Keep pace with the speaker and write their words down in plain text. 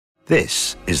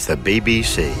This is the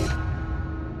BBC.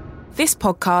 This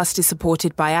podcast is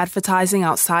supported by advertising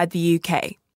outside the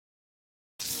UK.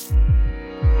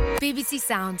 BBC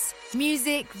Sounds.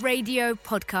 Music, radio,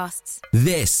 podcasts.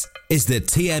 This is the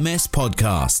TMS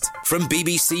podcast from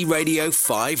BBC Radio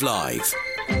 5 Live.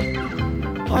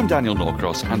 I'm Daniel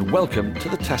Norcross and welcome to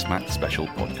the Test Match Special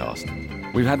podcast.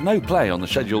 We've had no play on the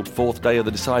scheduled fourth day of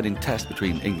the deciding test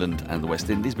between England and the West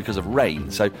Indies because of rain,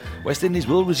 so West Indies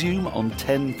will resume on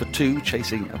 10 for 2,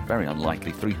 chasing a very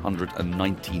unlikely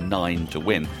 399 to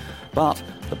win. But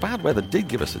the bad weather did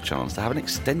give us a chance to have an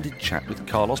extended chat with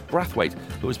Carlos Brathwaite,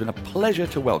 who has been a pleasure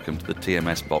to welcome to the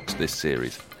TMS box this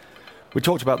series. We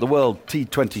talked about the World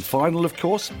T20 Final, of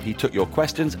course. He took your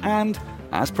questions and,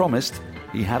 as promised,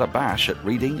 he had a bash at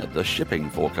reading the shipping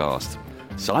forecast.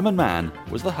 Simon Mann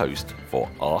was the host for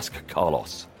Ask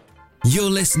Carlos. You're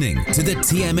listening to the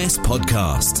TMS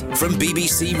podcast from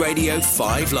BBC Radio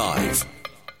 5 Live.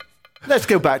 Let's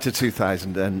go back to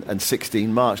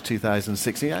 2016, March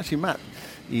 2016. Actually, Matt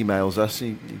emails us.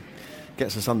 He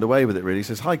gets us underway with it, really. He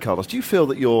says, "Hi, Carlos. Do you feel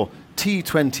that your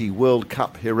T20 World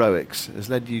Cup heroics has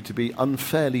led you to be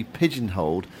unfairly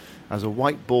pigeonholed as a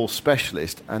white ball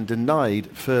specialist and denied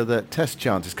further test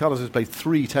chances?" Carlos has played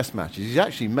 3 test matches. He's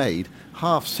actually made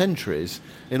half centuries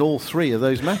in all 3 of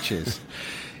those matches.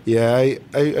 Yeah,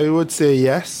 I would say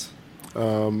yes.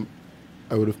 I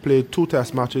would have played 2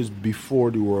 test matches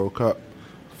before the World Cup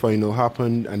final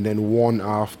happened and then 1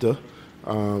 after.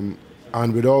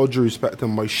 And with all due respect to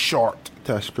my short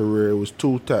test career, it was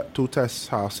 2 test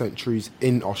half centuries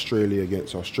in Australia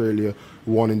against Australia,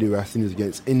 1 in the West Indies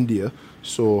against India.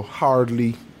 So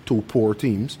hardly 2 poor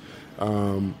teams.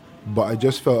 But I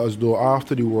just felt as though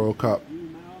after the World Cup,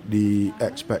 the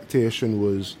expectation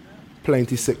was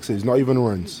plenty sixes, not even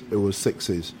runs, it was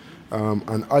sixes.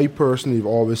 And I personally have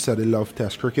always said I love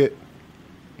test cricket.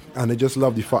 And I just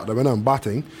love the fact that when I'm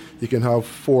batting, you can have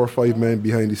 4 or 5 men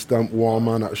behind the stump, 1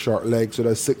 man at short leg, so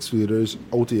there's 6 fielders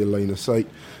out of your line of sight.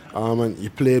 And you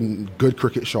play good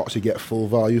cricket shots, you get full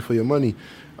value for your money.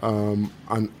 And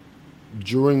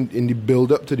in the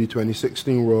build-up to the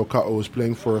 2016 World Cup, I was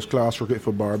playing first-class cricket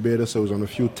for Barbados. I was on a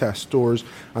few test tours,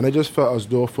 and I just felt as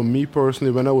though, for me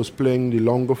personally, when I was playing the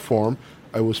longer form,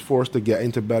 I was forced to get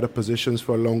into better positions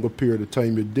for a longer period of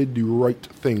time. You did the right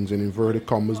things, in inverted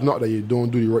commas. Not that you don't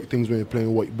do the right things when you're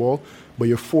playing white ball, but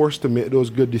you're forced to make those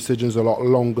good decisions a lot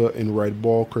longer in red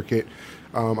ball cricket.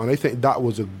 And I think that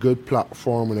was a good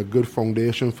platform and a good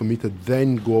foundation for me to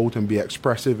then go out and be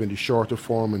expressive in the shorter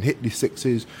form and hit the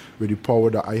sixes with the power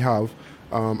that I have.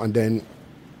 And then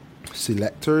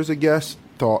selectors, I guess,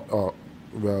 thought,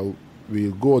 well,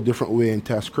 we'll go a different way in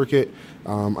test cricket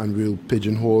and we'll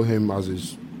pigeonhole him, as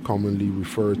is commonly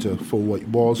referred to, for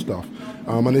white ball stuff.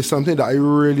 And it's something that I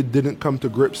really didn't come to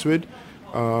grips with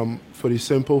for the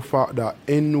simple fact that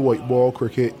in white ball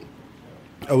cricket,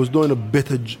 I was doing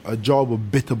a job, a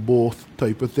bit of both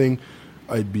type of thing.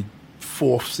 I'd be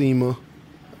 4th seamer,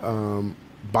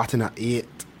 batting at 8.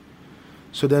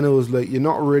 So then it was like, you're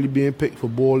not really being picked for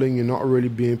bowling, you're not really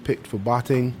being picked for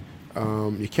batting.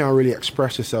 You can't really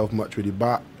express yourself much with the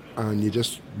bat, and you're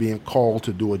just being called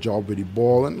to do a job with the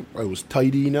ball. And I was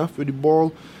tidy enough with the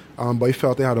ball, but I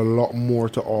felt I had a lot more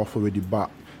to offer with the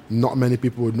bat. Not many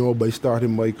people would know, but I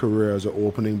started my career as an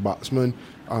opening batsman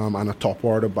and a top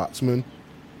order batsman.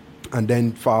 And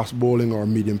then fast bowling or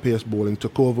medium pace bowling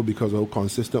took over because of how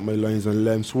consistent my lines and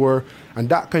lengths were. And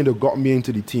that kind of got me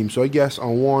into the team. So I guess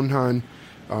on one hand,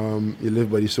 you live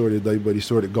by the sword, you die by the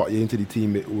sword. It got you into the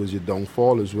team, it was your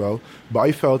downfall as well. But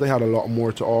I felt I had a lot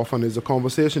more to offer. And there's a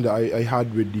conversation that I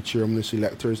had with the chairman and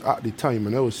selectors at the time.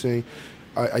 And I was saying,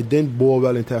 I didn't bowl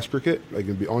well in test cricket, I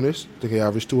can be honest. I think I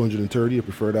averaged 230, I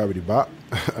preferred that with the bat.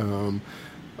 And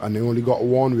I only got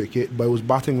 1 wicket, but I was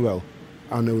batting well.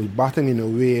 And I was batting in a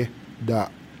way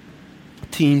that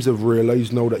teams have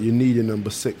realised now that you need a number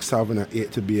 6, 7 and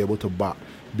 8 to be able to bat.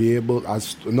 Be able,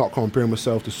 as not comparing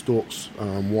myself to Stokes,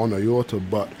 1 iota,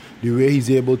 but the way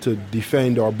he's able to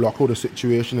defend or block out a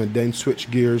situation and then switch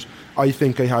gears, I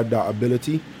think I had that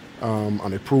ability, and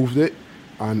I proved it.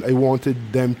 And I wanted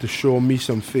them to show me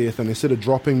some faith, and instead of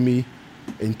dropping me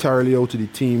entirely out of the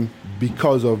team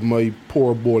because of my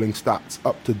poor bowling stats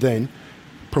up to then,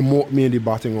 promote me in the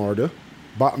batting order,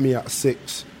 bat me at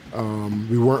 6.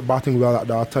 We weren't batting well at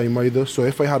that time either, so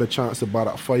if I had a chance to bat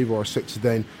at 5 or 6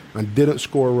 then and didn't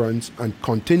score runs and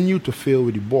continued to fail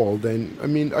with the ball, then, I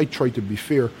mean, I tried to be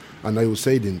fair, and I would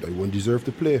say then I wouldn't deserve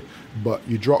to play. But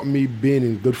you dropped me being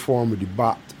in good form with the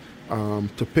bat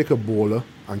to pick a bowler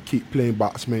and keep playing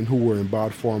batsmen who were in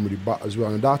bad form with the bat as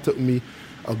well. And that took me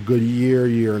a good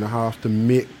year and a half to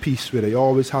make peace with it. I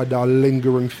always had that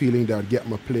lingering feeling that I'd get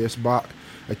my place back.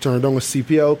 I turned down a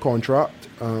CPL contract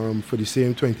for the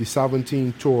same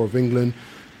 2017 Tour of England.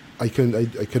 I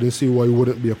couldn't see why I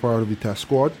wouldn't be a part of the Test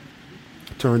squad.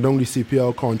 Turned down the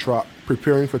CPL contract,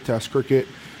 preparing for Test cricket.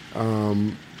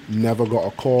 Never got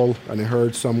a call, and I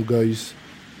heard some guys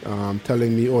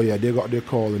telling me, oh yeah, they got their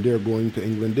call and they're going to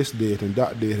England this date and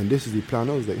that date and this is the plan.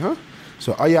 I was like, huh?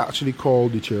 So I actually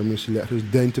called the chairman of selectors,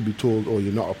 then to be told, oh,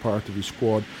 you're not a part of the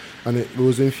squad. And it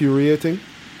was infuriating.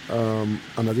 And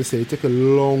as I say, it took a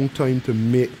long time to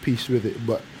make peace with it.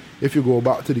 But if you go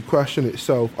back to the question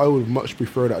itself, I would much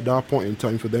prefer at that point in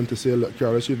time for them to say, look,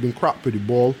 Carlos, you've been crap with the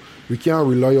ball. We can't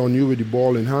rely on you with the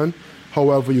ball in hand.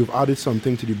 However, you've added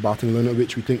something to the batting lineup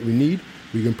which we think we need.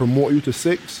 We can promote you to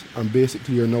 6, and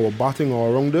basically you're now a batting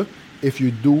all-rounder. If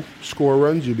you do score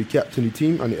runs, you'll be kept in the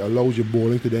team, and it allows your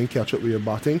bowling to then catch up with your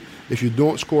batting. If you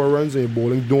don't score runs and your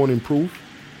bowling don't improve,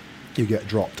 you get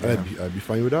dropped. Yeah. I'd be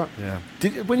fine with that.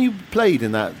 Yeah. When you played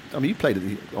in that, I mean, you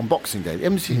played on Boxing Day, the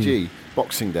MCG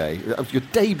Boxing Day. That was your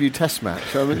debut Test match.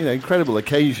 So, I mean, incredible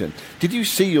occasion. Did you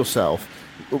see yourself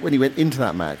when you went into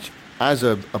that match as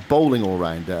a bowling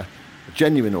all-rounder, a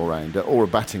genuine all-rounder, or a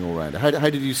batting all-rounder? How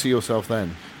did you see yourself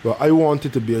then? Well, I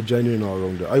wanted to be a genuine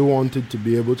all-rounder. I wanted to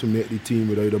be able to make the team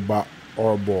with either bat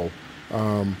or ball.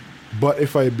 But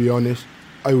if I be honest,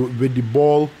 with the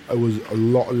ball, I was a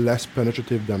lot less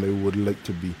penetrative than I would like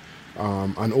to be.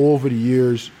 And over the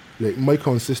years, like my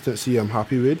consistency I'm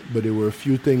happy with, but there were a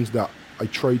few things that I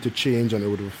tried to change and it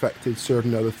would have affected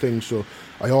certain other things. So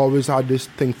I always had this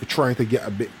thing for trying to get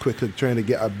a bit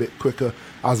quicker.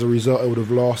 As a result, I would have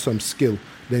lost some skill.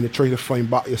 Then you try to find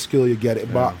back your skill, you get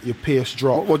it back, your pace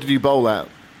drop. What did you bowl at?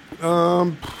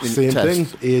 Same thing,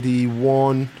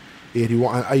 81. And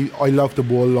I love to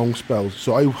bowl long spells.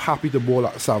 So I'm happy to bowl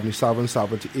at 77,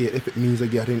 78 if it means I'm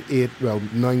getting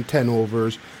 9, 10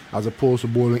 overs as opposed to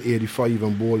bowling 85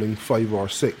 and bowling 5 or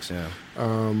 6.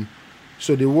 Yeah.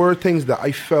 So there were things that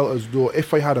I felt as though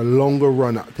if I had a longer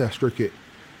run at Test cricket,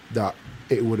 that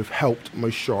it would have helped my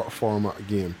short format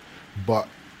game. But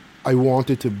I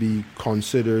wanted to be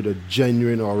considered a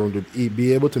genuine all-rounder,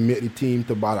 be able to make the team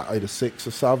to bat at either 6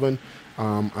 or 7,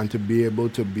 and to be able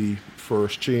to be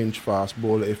first change fast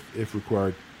bowler if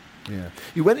required. Yeah,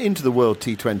 you went into the World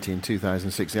T20 in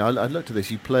 2016. I looked at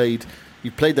this. You played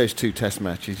those 2 Test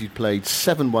matches. You played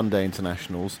 7 one-day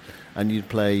internationals, and you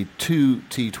played 2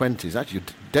 T20s. Actually, your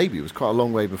debut was quite a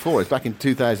long way before. It's back in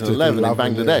 2011 in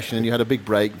Bangladesh, and then you had a big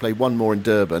break. Played 1 more in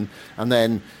Durban, and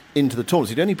then into the tournament.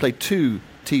 So you'd only played 2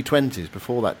 T20s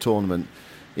before that tournament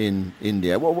in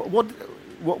India.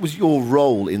 What was your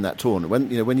role in that tournament?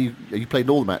 When you played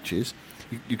all the matches,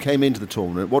 you came into the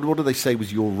tournament. What do they say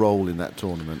was your role in that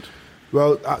tournament?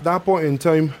 Well, at that point in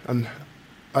time, and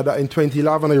in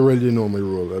 2011, I really didn't know my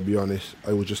role, I'll be honest.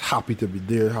 I was just happy to be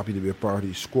there, happy to be a part of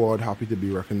the squad, happy to be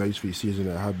recognised for the season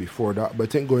that I had before that. But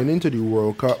I think going into the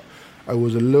World Cup, I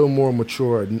was a little more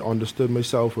mature and understood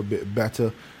myself a bit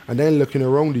better. And then looking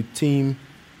around the team,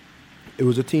 it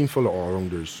was a team full of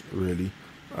all-rounders, really.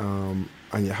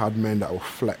 And you had men that were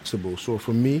flexible. So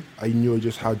for me, I knew I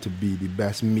just had to be the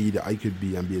best me that I could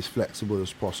be and be as flexible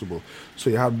as possible. So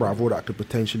you had Brathwaite that could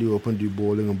potentially open the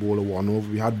bowling and bowl a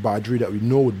 1-over. We had Badri that we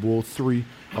know would bowl 3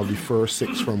 of the first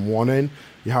 6 from one end.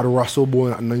 You had Russell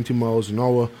bowling at 90 miles an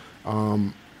hour.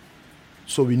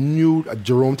 So we knew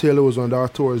Jerome Taylor was on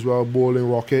that tour as well, bowling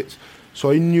rockets.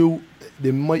 So I knew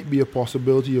there might be a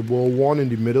possibility of bowl 1 in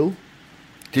the middle.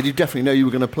 Did you definitely know you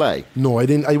were going to play? No, I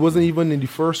didn't. I wasn't even in the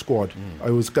first squad.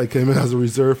 I came in as a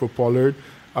reserve for Pollard.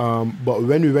 But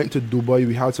when we went to Dubai,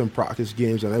 we had some practice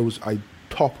games, and I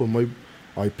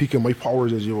peaking my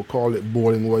powers, as you would call it,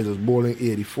 bowling wise. I was bowling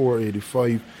 84,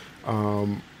 85,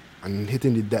 and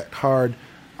hitting the deck hard.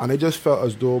 And I just felt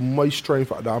as though my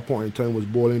strength at that point in time was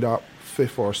bowling that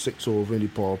 5th or 6th over in the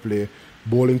power play,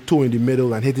 bowling 2 in the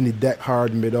middle and hitting the deck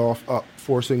hard mid-off up,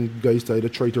 forcing guys to either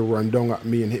try to run down at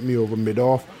me and hit me over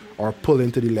mid-off or pull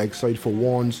into the leg side for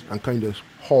 1s and kind of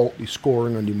halt the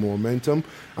scoring and the momentum,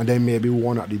 and then maybe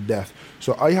 1 at the death.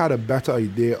 So I had a better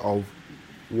idea of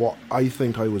what I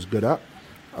think I was good at,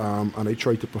 and I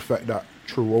tried to perfect that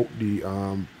throughout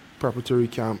the preparatory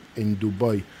camp in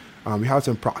Dubai. We had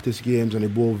some practice games and they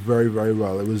bowled very, very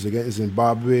well. It was against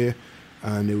Zimbabwe,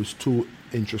 and it was 2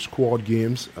 intra-squad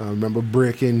games. I remember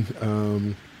breaking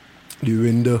the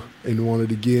window in one of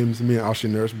the games. Me and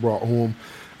Ashley Nurse brought home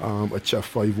a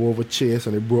chef 5-over chase,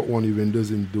 and they broke one of the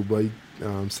windows in Dubai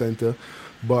centre.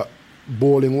 But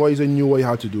bowling wise, I knew what I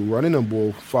had to do: running and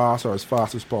bowl fast or as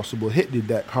fast as possible, hit the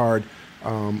deck hard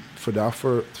for that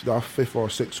 5th or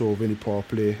 6th over in the power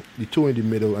play, the 2 in the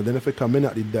middle, and then if I come in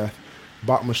at the death,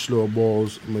 back my slow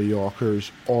balls, my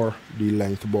Yorkers, or the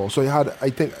length ball. So I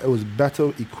think I was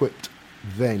better equipped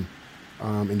then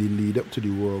in the lead up to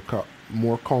the World Cup,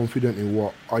 more confident in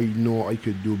what I know I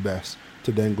could do best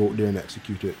to then go out there and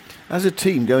execute it. As a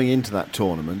team going into that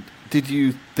tournament, did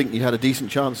you think you had a decent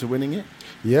chance of winning it?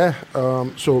 Yeah,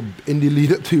 so in the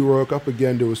lead up to the World Cup,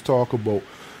 again, there was talk about,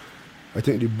 I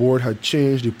think the board had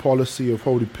changed the policy of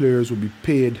how the players would be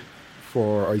paid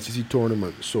for ICC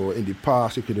tournaments. So in the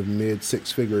past, you could have made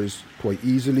six figures quite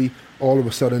easily. All of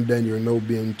a sudden, then you're now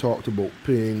being talked about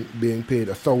being paid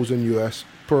 $1,000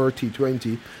 per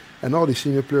T20, and all the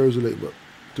senior players are like, well,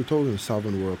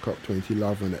 2007 World Cup,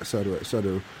 2011,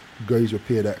 etc., guys were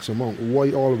paid X amount.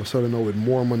 Why all of a sudden now, with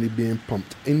more money being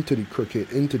pumped into the cricket,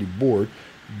 into the board,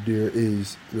 there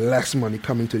is less money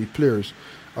coming to the players?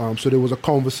 So there was a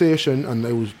conversation, and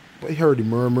I heard the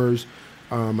murmurs,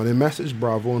 and I messaged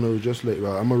Bravo, and I was just like,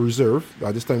 well, I'm a reserve.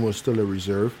 At this time I was still a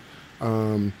reserve.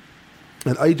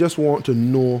 And I just want to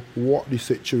know what the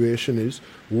situation is.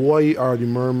 Why are the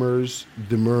murmurs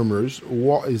the murmurs?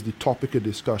 What is the topic of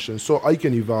discussion? So I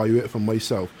can evaluate for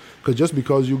myself. Because just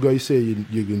because you guys say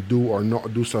you can do or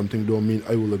not do something don't mean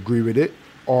I will agree with it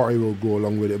or I will go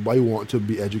along with it. But I want to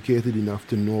be educated enough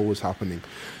to know what's happening.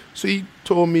 So he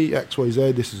told me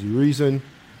XYZ, this is the reason.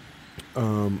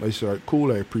 I said, right,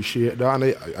 cool, I appreciate that.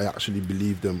 And I actually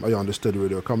believed them. I understood where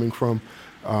they were coming from.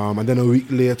 And then a week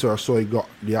later or so, I got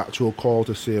the actual call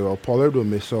to say, well, Pollard will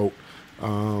miss out.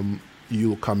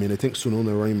 You'll come in. I think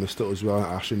Sunil Ryan missed out as well, and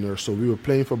Ashley Nurse. So we were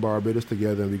playing for Barbados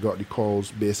together, and we got the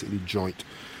calls basically joint.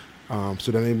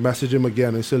 So then I messaged him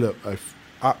again and said, look,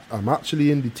 I'm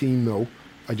actually in the team now.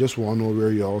 I just want to know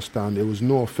where you all stand. There was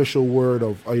no official word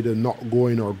of either not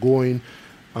going or going,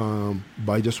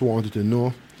 but I just wanted to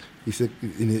know. He said,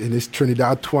 in his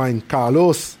Trinidad twang,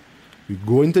 Carlos, we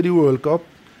go into the World Cup,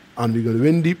 and we're going to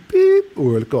win the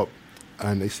World Cup.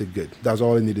 And I said, good. That's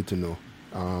all I needed to know.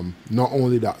 Not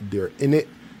only that they're in it,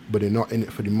 but they're not in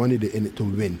it for the money, they're in it to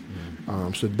win.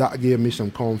 So that gave me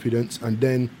some confidence. And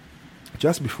then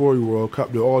just before the World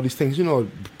Cup, there were all these things,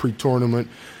 pre-tournament,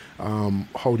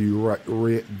 how do you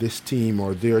rate this team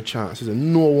or their chances?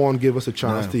 And no one gave us a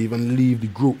chance to even leave the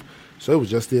group. So I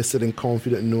was just there sitting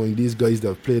confident knowing these guys that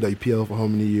have played IPL for how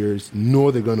many years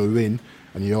know they're going to win.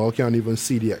 And you all can't even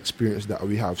see the experience that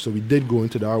we have. So we did go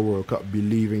into that World Cup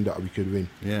believing that we could win.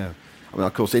 Yeah. I mean,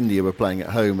 of course, India were playing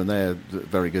at home, and they're a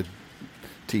very good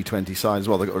T20 side as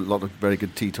well. They've got a lot of very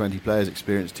good T20 players,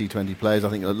 experienced T20 players. I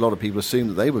think a lot of people assumed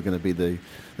that they were going to be the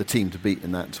team to beat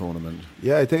in that tournament.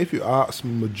 Yeah, I think if you ask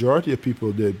majority of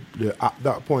people, at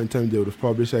that point in time, they would have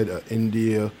probably said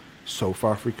India, South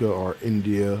Africa, or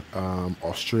India,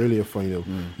 Australia final.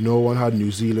 No one had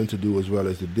New Zealand to do as well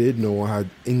as they did. No one had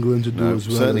England to do as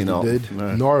well as they did.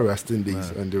 No. Nor West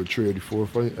Indies, and they were 3 or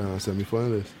 4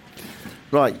 semi-finalists.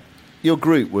 Right, your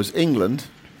group was England,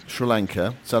 Sri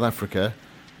Lanka, South Africa,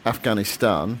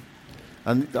 Afghanistan,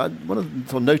 and one of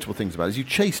the notable things about it is you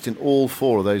chased in all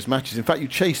 4 of those matches. In fact, you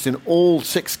chased in all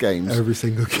 6 games. Every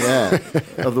single game. Yeah,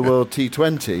 of the World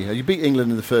T20. You beat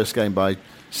England in the first game by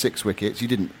 6 wickets. You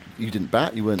didn't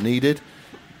bat. You weren't needed.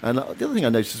 And the other thing I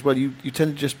noticed as well, you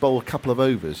tended to just bowl a couple of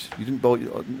overs. You didn't bowl.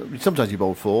 Sometimes you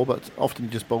bowled 4, but often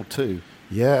you just bowled 2.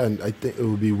 Yeah, and I think it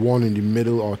would be 1 in the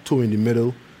middle or 2 in the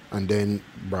middle, and then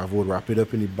Bravo would wrap it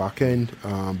up in the back end.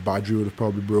 Badri would have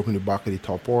probably broken the back of the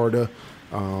top order,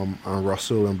 and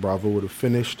Russell and Bravo would have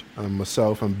finished, and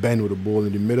myself and Ben would have bowled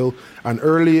in the middle. And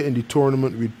earlier in the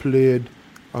tournament, we played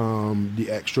the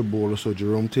extra bowler, so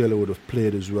Jerome Taylor would have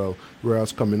played as well.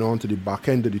 Whereas coming on to the back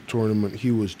end of the tournament,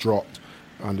 he was dropped,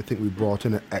 and I think we brought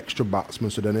in an extra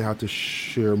batsman, so then they had to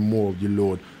share more of the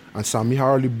load. And Sammy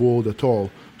hardly bowled at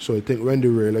all, so I think when they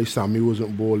realised Sammy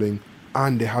wasn't bowling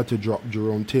and they had to drop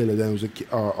Jerome Taylor, then it was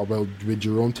with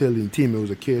Jerome Taylor in the team, it was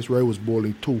a case where I was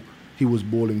bowling 2, he was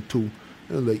bowling 2.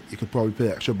 You could probably play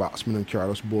extra batsman and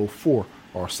Carlos bowl 4.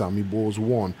 Or Sammy bowls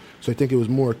 1. So I think it was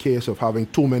more a case of having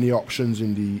too many options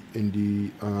in the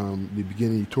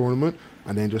beginning of the tournament,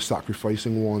 and then just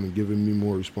sacrificing one and giving me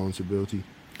more responsibility.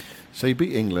 So you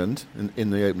beat England in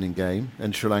the opening game,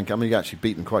 and Sri Lanka. I mean, you actually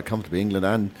beat them quite comfortably, England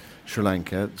and Sri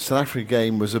Lanka. South Africa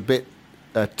game was a bit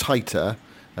tighter,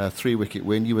 3-wicket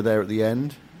win. You were there at the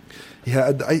end.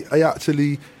 Yeah, I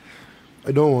actually.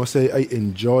 I don't want to say I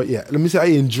enjoyed. Yeah, let me say I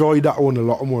enjoyed that one a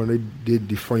lot more than I did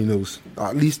the finals.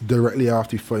 At least directly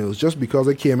after the finals, just because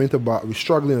I came into bat, we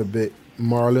struggling a bit.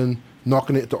 Marlon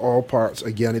knocking it to all parts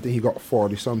again. I think he got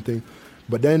 40 something.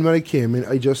 But then when I came in,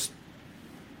 I just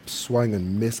swung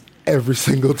and missed every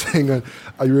single thing, and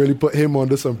I really put him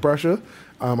under some pressure.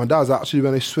 And that was actually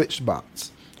when I switched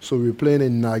bats. So we were playing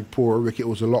in Nagpur. Wicket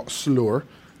was a lot slower,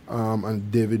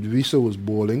 and David Visa was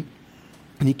bowling.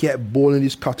 And he kept bowling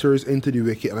these cutters into the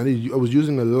wicket. And I was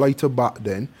using a lighter bat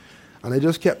then. And I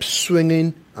just kept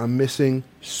swinging and missing,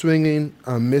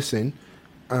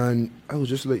 and I was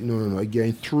just like, no,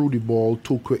 again, threw the ball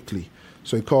too quickly.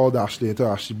 So I called Ashley to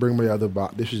Ashley, bring my other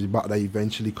bat. This is the bat that I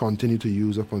eventually continued to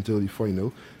use up until the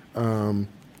final. And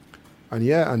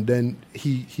then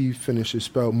he finished his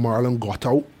spell. Marlon got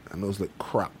out, and I was like,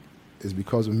 crap. It's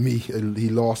because of me. He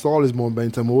lost all his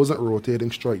momentum. I wasn't rotating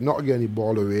strike, not getting the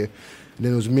ball away. And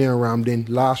then it was me and Ramdin,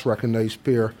 last recognised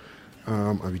pair,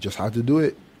 and we just had to do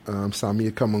it. Sammy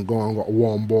had come and gone, got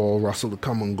one ball. Russell had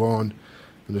come and gone.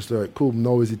 And just like, cool,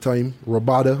 now is the time.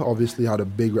 Rabada obviously had a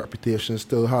big reputation,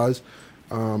 still has.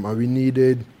 And we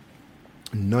needed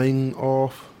 9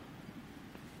 off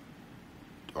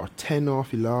or 10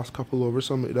 off the last couple overs,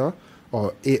 something like that.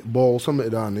 Or 8 balls, something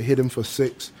like that. And they hit him for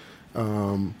 6.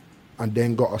 And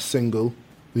then got a single.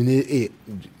 We needed 8.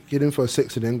 Hit him for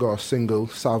 6 and then got a single,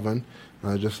 7.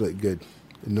 And I just like, good.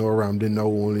 Ramdin now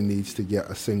only needs to get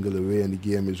a single away and the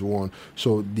game is won.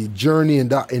 So the journey in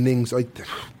that innings,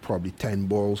 probably 10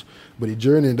 balls, but the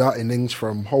journey in that innings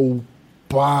from how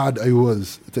bad I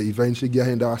was to eventually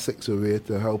getting that 6 away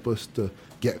to help us to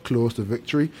get close to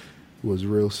victory was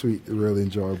real sweet, real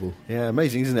enjoyable. Yeah,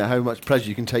 amazing, isn't it? How much pleasure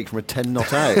you can take from a 10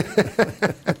 not out.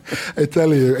 I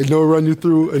tell you, I know run you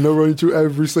through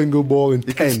every single ball in 10.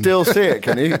 You can still see it,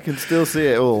 can you? You can still see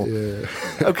it all. Yeah.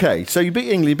 Okay, so you beat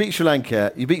England, you beat Sri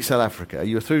Lanka, you beat South Africa,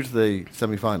 you were through to the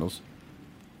semi-finals.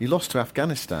 You lost to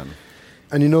Afghanistan.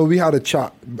 And we had a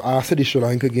chat after the Sri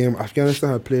Lanka game.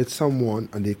 Afghanistan had played someone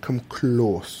and they come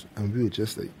close, and we were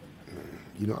just like,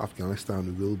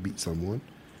 Afghanistan will beat someone.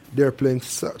 They're playing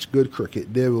such good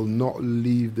cricket. They will not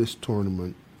leave this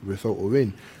tournament without a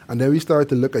win. And then we started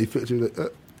to look at the fixture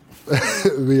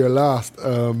like, we are last.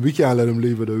 We can't let them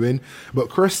leave with a win. But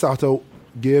Chris sat out,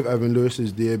 gave Evan Lewis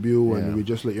his debut, and we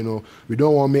just like, we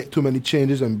don't want to make too many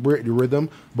changes and break the rhythm.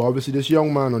 But obviously this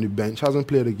young man on the bench hasn't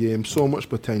played a game, so much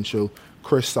potential.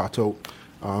 Chris sat out,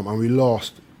 and we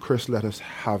lost. Chris let us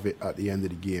have it at the end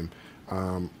of the game.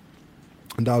 And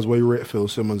that's why we rate Phil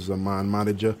Simmons as a man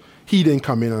manager. He didn't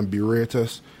come in and berate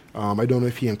us. I don't know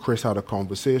if he and Chris had a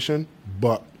conversation,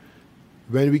 but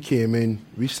when we came in,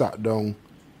 we sat down.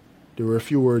 There were a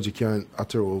few words you can't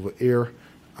utter over air,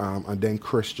 and then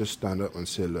Chris just stand up and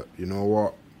said, look, you know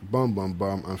what, bum, bum,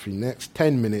 bum. And for the next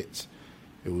 10 minutes,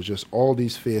 it was just all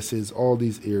these faces, all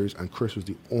these ears, and Chris was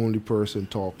the only person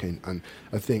talking. And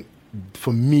I think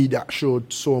for me, that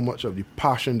showed so much of the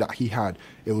passion that he had.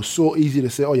 It was so easy to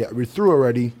say, oh yeah, we're through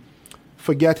already.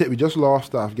 Forget it, we just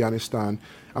lost to Afghanistan.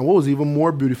 And what was even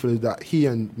more beautiful is that he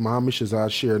and Mohammad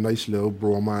Shahzad share a nice little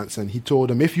bromance, and he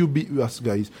told him, if you beat us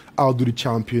guys, I'll do the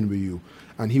champion with you.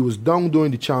 And he was down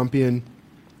doing the champion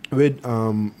with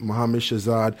Mohammad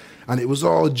Shahzad, and it was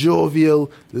all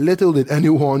jovial. Little did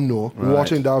anyone know,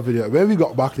 watching that video, when we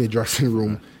got back in the dressing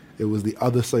room, it was the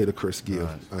other side of Chris Gayle,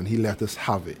 and he let us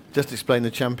have it. Just explain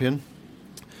the champion.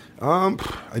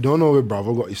 I don't know where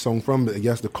Bravo got his song from, but I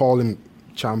guess they call him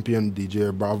champion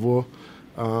DJ Bravo.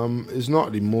 It's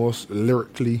not the most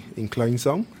lyrically inclined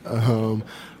song,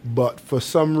 but for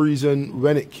some reason,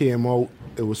 when it came out,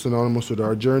 it was synonymous with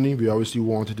our journey. We obviously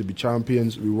wanted to be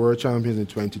champions. We were champions in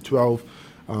 2012,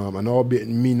 and albeit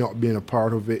me not being a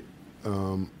part of it,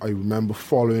 I remember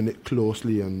following it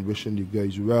closely and wishing you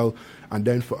guys well. And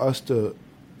then for us to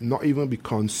not even be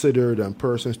considered and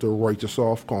persons to write us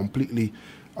off completely,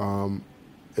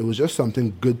 it was just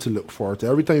something good to look forward to.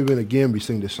 Every time we win a game, we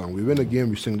sing this song. We win a game,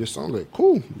 we sing this song. Like,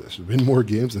 cool, let's win more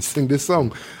games and sing this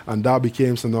song. And that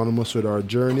became synonymous with our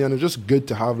journey. And it's just good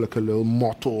to have like a little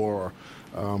motto or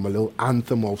a little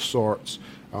anthem of sorts.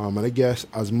 And I guess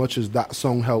as much as that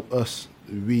song helped us,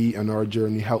 we and our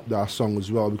journey helped that song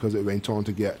as well, because it went on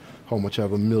to get how much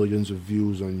ever millions of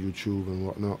views on YouTube and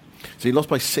whatnot. So you lost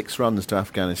by 6 runs to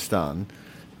Afghanistan.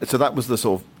 So that was the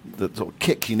sort of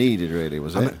kick you needed, really,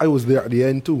 was it? And I was there at the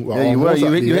end too. Yeah, you were.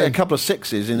 You hit a couple of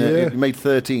sixes in it. You made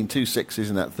 13, 2 6s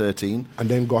in that 13. And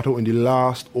then got out in the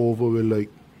last over with like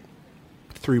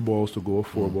 3 balls to go,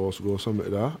 4 balls to go, something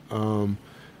like that.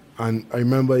 And I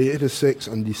remember I hit a 6,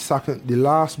 and the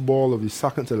last ball of the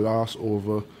second to last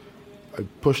over, I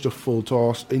pushed a full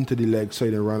toss into the leg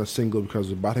side and ran a single because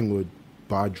the batting was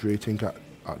bad rating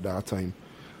at that time.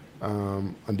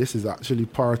 And this is actually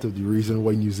part of the reason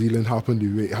why New Zealand happened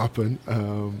the way it happened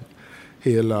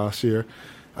here last year.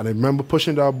 And I remember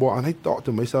pushing that ball, and I thought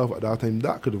to myself at that time,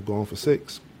 that could have gone for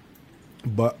 6.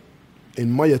 But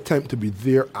in my attempt to be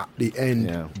there at the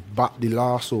end, back the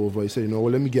last over, I said,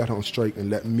 let me get on strike and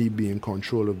let me be in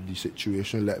control of the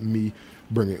situation, let me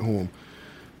bring it home.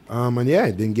 And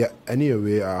I didn't get any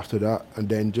away after that. And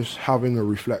then just having a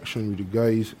reflection with the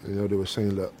guys, they were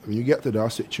saying that when you get to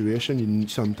that situation, you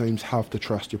sometimes have to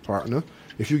trust your partner.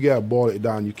 if you get a ball like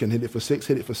that and you can hit it for six,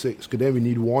 because then we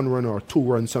need 1 run or 2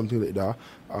 runs, something like that.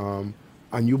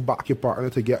 And you back your partner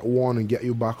to get 1 and get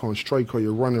you back on strike, or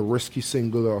you run a risky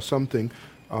single or something.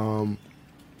 And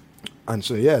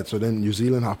so then New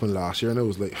Zealand happened last year, and it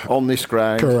was like on this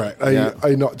ground. Correct.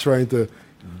 I'm not trying to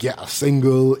get a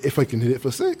single if I can hit it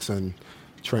for 6, and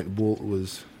Trent Boult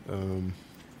was,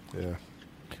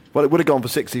 Well, it would have gone for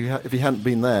 6 if he hadn't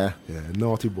been there. Yeah,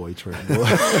 naughty boy, Trent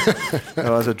Boult. It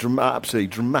was absolutely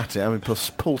dramatic,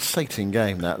 pulsating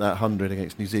game, that 100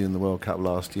 against New Zealand in the World Cup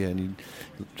last year, and you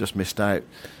just missed out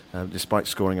despite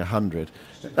scoring 100.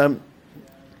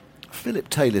 Philip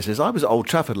Taylor says, I was at Old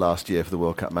Trafford last year for the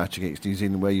World Cup match against New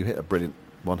Zealand where you hit a brilliant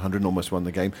 100 and almost won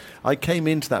the game. I came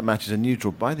into that match as a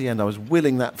neutral. By the end, I was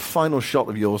willing that final shot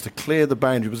of yours to clear the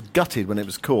boundary. Was gutted when it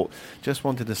was caught. Just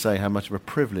wanted to say how much of a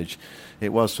privilege it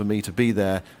was for me to be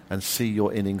there and see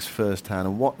your innings firsthand,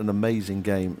 and what an amazing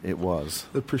game it was.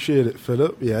 Appreciate it,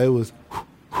 Philip. Yeah, it was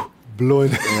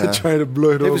blowing, trying to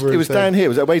blow it over. It was down here.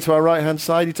 Was it away to our right-hand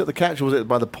side? He took the catch, or was it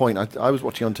by the point? I was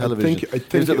watching on television. I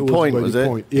think it was at the point, was it?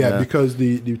 Point. Yeah, because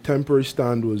the temporary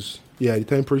stand was... Yeah, the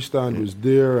temporary stand was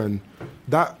there, and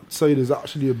that side is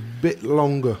actually a bit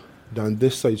longer than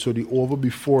this side. So the over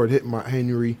before it hit Matt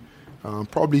Henry,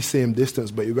 probably same distance,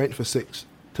 but he went for 6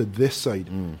 to this side.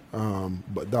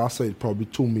 But that side probably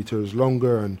 2 meters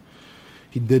longer, and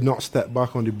he did not step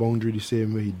back on the boundary the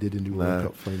same way he did in the World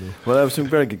Cup final. Well, there were some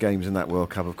very good games in that World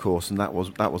Cup, of course, and that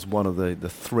was one of the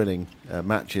thrilling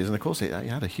matches. And of course, it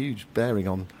had a huge bearing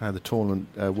on how the tournament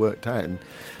worked out.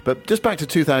 But just back to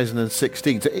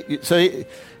 2016. So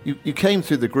you came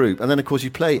through the group, and then of course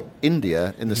you play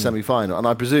India in the semi-final, and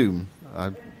I presume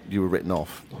you were written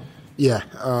off. Yeah.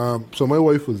 So my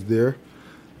wife was there,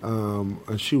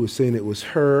 and she was saying it was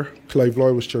her. Clive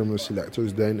Lloyd was chairman of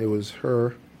selectors then. It was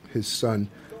her, his son,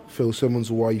 Phil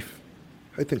Simmons' wife.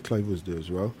 I think Clive was there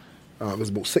as well. There was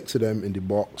about 6 of them in the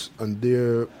box, and they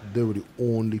were the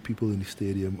only people in the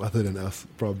stadium other than us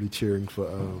probably cheering for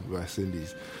West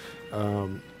Indies.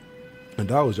 And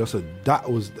that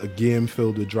was a game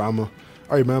filled with drama.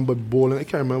 I remember bowling, I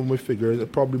can't remember my figures, I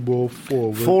probably bowled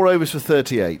 4 overs for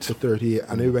 38.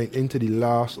 And they went into the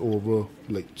last over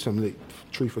something like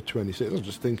 3 for 26. I was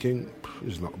just thinking,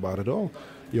 it's not bad at all.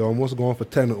 You're almost going for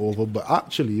 10 over, but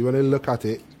actually, when I look at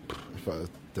it, I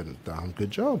did a damn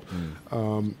good jow.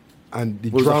 And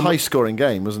it was a high-scoring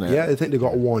game, wasn't it? Yeah, I think they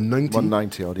got 190.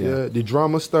 190 odd, yeah. The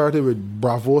drama started with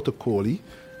bravo to Kohli.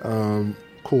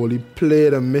 Kohli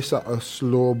played a miss at a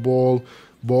slow ball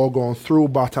going through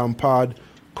bat and pad.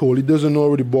 Kohli doesn't know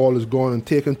where the ball is going and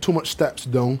taking too much steps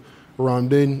down.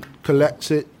 Ramdin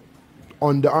collects it,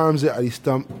 underarms it at the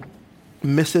stump,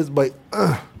 misses by...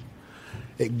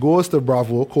 It goes to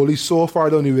Bravo. Kohli's so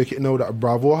far down the wicket now that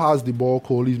Bravo has the ball.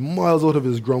 Kohli's miles out of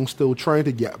his ground, still trying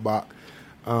to get back.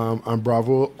 And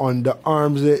Bravo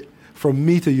underarms it from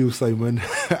me to you, Simon,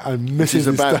 and misses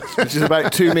the stump. Which is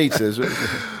about 2 meters.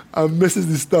 And misses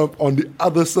the stump on the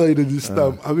other side of the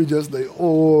stump. I mean, just like,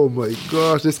 oh my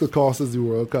gosh, this could cost us the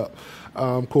World Cup.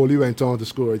 Kohli went on to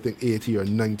score, I think, 80 or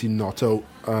 90 not out.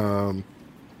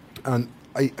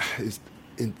 It's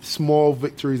in small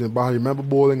victories in Bahrain. I remember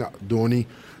bowling at Dhoni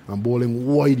and bowling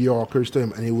wide Yorkers to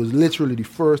him, and it was literally the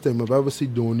first time I've ever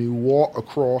seen Dhoni walk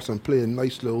across and play a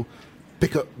nice little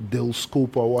pick up dill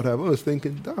scoop or whatever. I was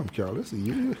thinking, damn, Carlos,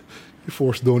 you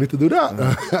forced Dhoni to do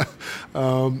that.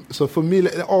 So for me,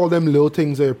 all them little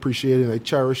things I appreciate and I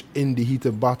cherish in the heat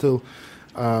of battle.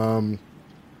 And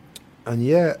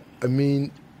yeah, I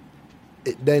mean,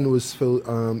 it then was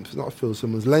not Phil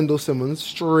Simmons, Lendl Simmons,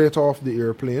 straight off the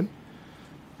airplane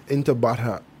into bat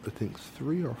at, I think,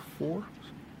 3 or 4.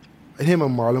 And him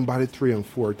and Marlon batted 3 and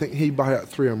 4. I think he batted at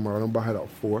 3 and Marlon batted at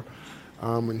 4.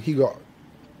 And he got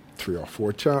 3 or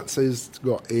 4 chances,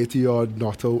 got 80 odd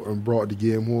not out and brought the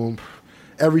game home.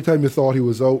 Every time you thought he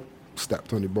was out,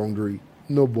 stepped on the boundary,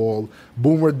 no ball.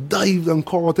 Boomer dived and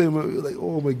caught him. I was like,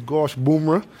 oh my gosh,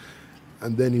 Boomer.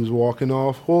 And then he was walking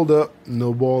off, hold up,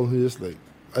 no ball. He just like,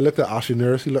 I looked at Ashley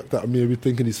Nurse, he looked at me,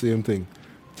 thinking the same thing.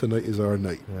 Tonight is our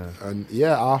night. Yeah. And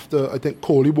yeah, after, I think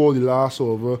Kohli bowled the last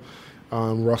over,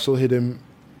 Russell hit him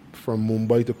from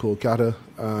Mumbai to Kolkata,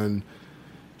 and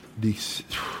the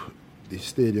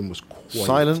stadium was quiet.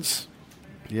 Silence.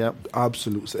 Yep.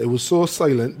 Absolute. It was so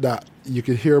silent that you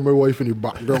could hear my wife in the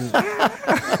background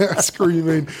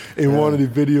screaming in one of the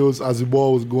videos as the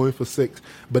ball was going for 6.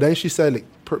 But then she said, like,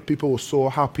 people were so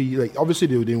happy. Like, obviously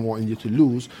they didn't want India to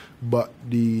lose, but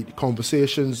the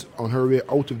conversations on her way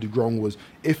out of the ground was,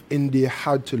 if India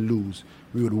had to lose,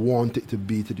 we would want it to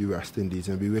be to the West Indies,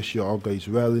 and we wish you all guys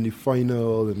well in the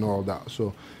final and all that.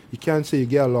 So you can't say you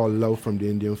get a lot of love from the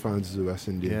Indian fans as the West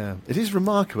Indies. Yeah, it is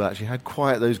remarkable actually how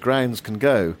quiet those grounds can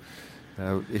go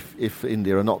if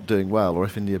India are not doing well, or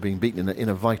if India are being beaten in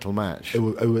a vital match.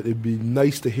 It'd be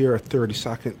nice to hear a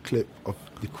 30-second clip of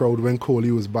the crowd when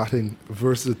Kohli was batting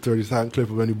versus a 30-second clip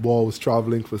of when the ball was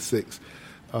travelling for 6.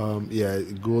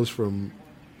 It goes from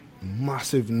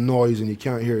massive noise and you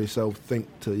can't hear yourself think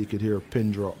till you could hear a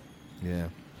pin drop. Yeah.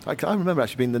 I remember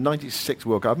actually being the 96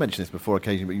 World Cup. I've mentioned this before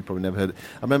occasionally, but you probably never heard it.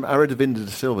 I remember Aravinda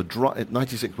de Silva,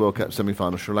 96 World Cup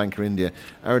semi-final, Sri Lanka, India.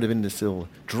 Aravinda de Silva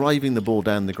driving the ball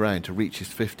down the ground to reach his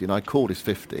 50, and I called his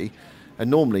 50.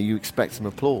 And normally you expect some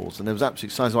applause, and there was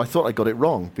absolute silence. I thought I got it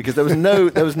wrong because there was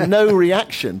no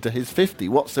reaction to his 50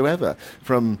 whatsoever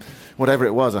from whatever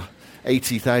it was,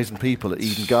 80,000 people at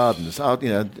Eden Gardens.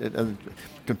 And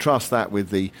contrast that with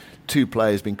the 2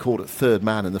 players being called at third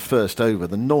man in the first over.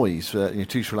 The noise, 2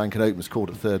 Sri Lankan openers called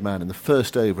at third man in the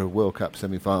first over of World Cup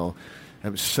semi-final. It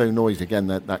was so noisy. Again,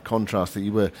 that contrast that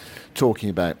you were talking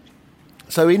about.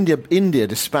 So India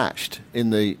dispatched in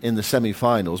the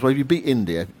semi-finals. Well, if you beat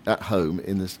India at home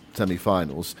in the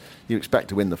semi-finals, you expect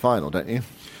to win the final, don't you?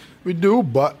 We do,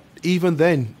 but even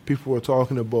then, people were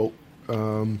talking about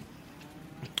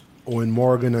Owen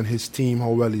Morgan and his team,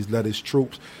 how well he's led his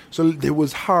troops. So there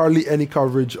was hardly any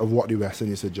coverage of what the West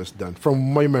Indies had just done.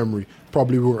 From my memory,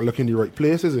 probably we weren't looking in the right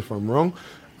places if I'm wrong.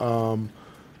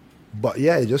 But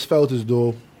yeah, it just felt as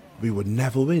though we would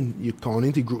never win. You gone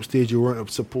into group stage, you weren't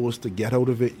supposed to get out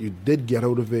of it. You did get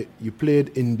out of it. You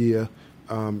played India.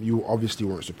 You obviously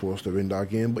weren't supposed to win that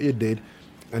game, but you did.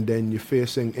 And then you're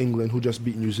facing England, who just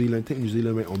beat New Zealand. I think New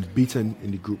Zealand went unbeaten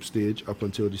in the group stage up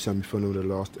until the semi-final where they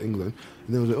lost to England.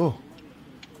 And then it was like, oh,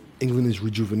 England is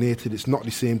rejuvenated. It's not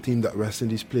the same team that West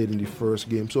Indies played in the first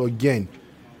game. So again,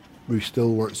 we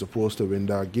still weren't supposed to win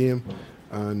that game.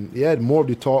 And yeah, more of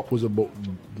the talk was about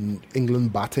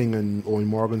England batting and Owen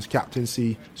Morgan's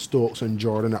captaincy, Stokes and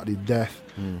Jordan at the death,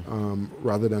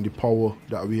 rather than the power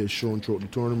that we had shown throughout the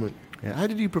tournament. Yeah. How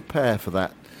did you prepare for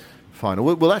that final?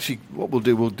 We'll actually, what we'll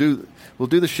do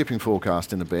the shipping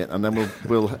forecast in a bit, and then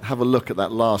we'll have a look at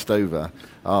that last over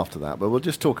after that. But we'll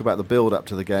just talk about the build up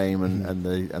to the game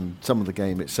and some of the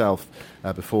game itself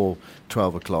before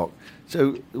 12 o'clock.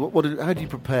 So, how do you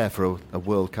prepare for a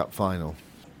World Cup final?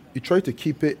 You try to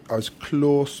keep it as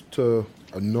close to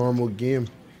a normal game.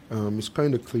 It's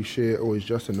kind of cliche, it's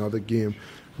just another game.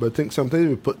 But I think sometimes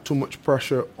we put too much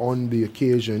pressure on the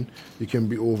occasion. You can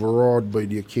be overawed by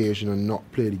the occasion and not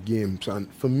play the games.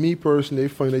 And for me personally, I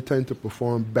find I tend to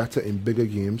perform better in bigger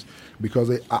games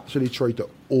because I actually try to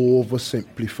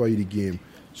oversimplify the game.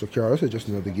 So Carlos, it's just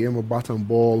another game of bat and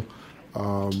ball.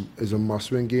 Is a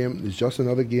must-win game. It's just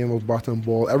another game of bat and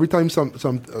ball. Every time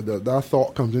that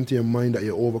thought comes into your mind that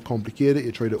you overcomplicate it,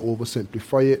 you try to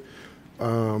oversimplify it.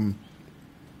 And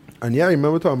yeah, I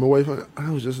remember telling my wife, I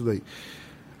was just like,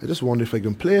 I just wonder if I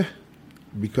can play,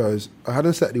 because I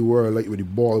hadn't set the world light with the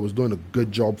ball. I was doing a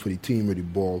good job for the team with the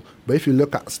ball. But if you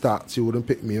look at stats, you wouldn't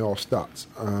pick me off stats.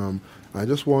 I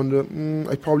just wonder,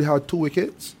 I probably had 2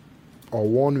 wickets. Or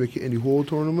 1 wicket in the whole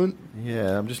tournament.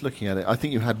 Yeah, I'm just looking at it. I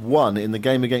think you had 1 in the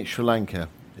game against Sri Lanka.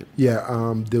 Yeah,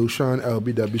 Dilshan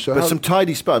LBW. So but some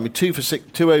tidy spell. I mean, 2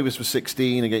 overs for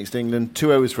 16 against England,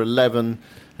 2 overs for 11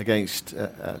 against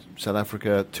South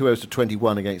Africa, 2 overs for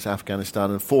 21 against Afghanistan,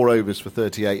 and 4 overs for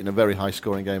 38 in a very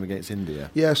high-scoring game against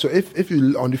India. Yeah, so if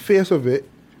you, on the face of it,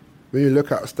 when you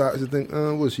look at stats, you think,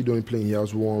 what's he doing playing? He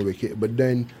has 1 wicket. But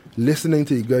then listening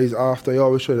to the guys after, I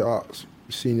always try to ask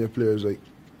senior players, like,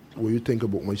 what do you think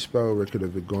about my spell record?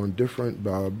 Have it gone different?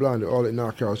 Blah, blah, blah. And all that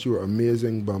knockouts, you were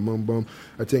amazing. Bam, bam, bam.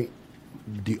 I think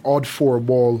the odd 4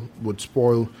 ball would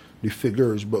spoil the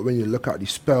figures, but when you look at the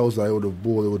spells that I would have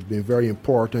bowled, it would have been very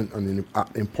important and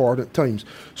at important times.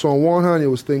 So on one hand, I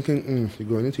was thinking, you're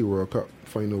going into the World Cup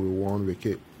final with 1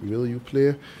 wicket. Will you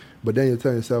play? But then you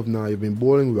tell yourself, nah, you've been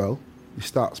bowling well. The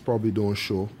stats probably don't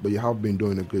show, but you have been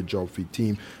doing a good job for your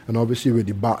team. And obviously with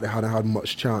the bat, they hadn't had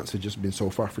much chance. It's just been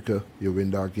South Africa. You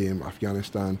win that game.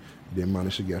 Afghanistan, they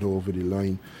managed to get over the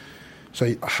line. So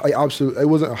I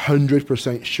wasn't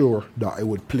 100% sure that I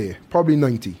would play. Probably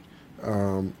 90.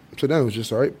 So then it was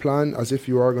just, all right, plan as if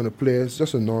you are going to play. It's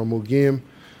just a normal game.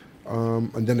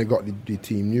 And then I got the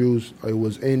team news. I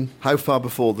was in. How far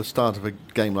before the start of a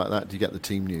game like that do you get the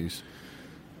team news?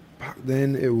 Back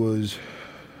then it was,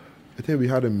 I think we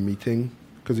had a meeting,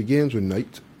 because the games were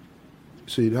night.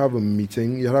 So you'd have a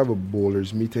meeting, you'd have a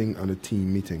bowlers meeting and a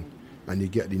team meeting. And you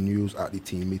get the news at the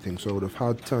team meeting. So I would have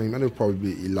had time, and it would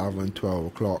probably be 11, 12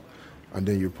 o'clock. And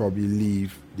then you'd probably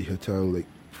leave the hotel like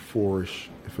 4-ish,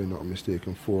 if I'm not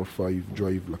mistaken, 4 or 5,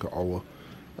 drive like an hour.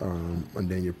 and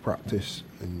then you practice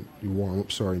and you warm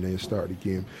up, and then you start the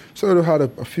game. So I had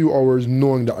a few hours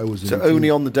knowing that I was in the only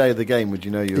team. on the day of the game would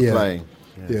you know you were playing?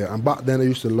 Yeah, and back then I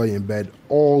used to lie in bed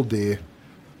all day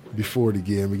before the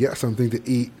game. We get something to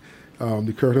eat.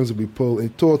 The curtains would be pulled in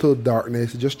total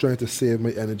darkness, just trying to save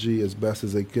my energy as best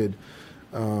as I could.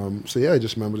 I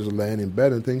just remember just laying in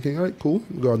bed and thinking, all right, cool,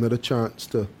 got another chance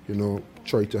to,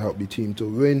 try to help the team to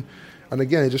win. And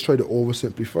again, I just try to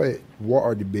oversimplify it. What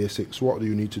are the basics? What do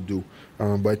you need to do?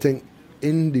 But I think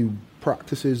in the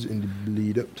practices in the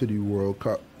lead up to the World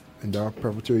Cup, in that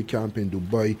preparatory camp in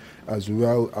Dubai, as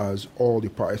well as all the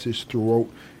practices throughout,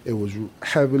 it was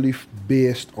heavily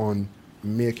based on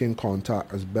making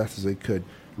contact as best as I could,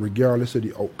 regardless of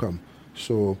the outcome.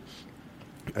 So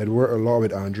I'd work a lot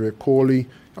with Andre Coley.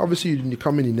 Obviously, you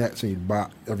come in the nets and you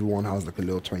bat. Everyone has like a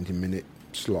little 20-minute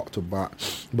slot to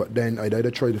bat. But then I'd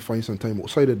either try to find some time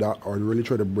outside of that, or I'd really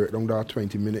try to break down that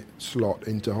 20-minute slot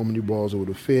into how many balls I would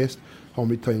have faced, how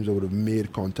many times I would have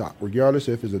made contact, regardless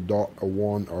if it's a dot, a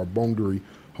one, or a boundary,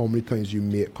 how many times you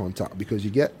make contact. Because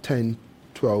you get 10,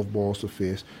 12 balls to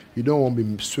face. You don't want to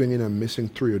be swinging and missing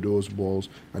 3 of those balls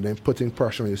and then putting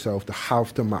pressure on yourself to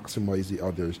have to maximize the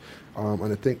others.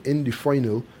 And I think in the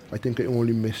final, I think I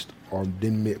only missed or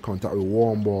didn't make contact with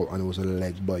one ball, and it was a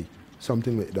leg by,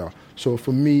 something like that. So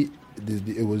for me,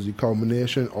 it was the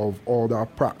culmination of all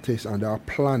that practice and that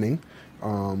planning.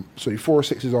 So the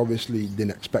 4-6s obviously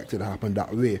didn't expect it to happen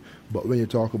that way. But when you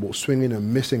talk about swinging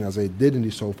and missing, as I did in the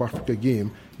South Africa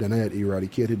game, then I had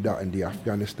eradicated that in the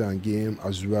Afghanistan game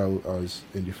as well as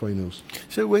in the finals.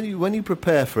 So when you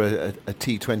prepare for a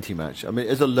T20 match, I mean,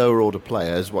 as a lower order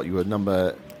player, as what you were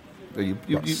number...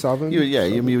 seven?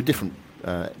 You were different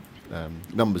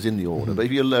numbers in the order. But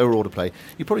if you're a lower order player,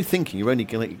 you're probably thinking you're only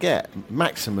going to get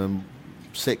maximum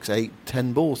 6, 8,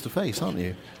 10 balls to face, aren't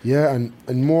you? Yeah,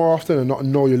 and more often than not,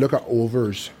 no, you look at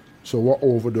overs. So what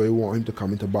over do I want him to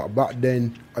come into bat? Back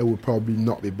then, I would probably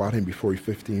not be batting before the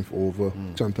 15th over,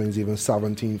 sometimes even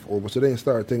 17th over. So then you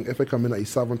start thinking, if I come in at the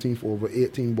 17th over,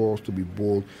 18 balls to be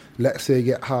bowled, let's say I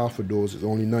get half of those, it's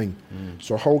only 9.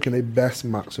 So how can I best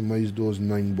maximise those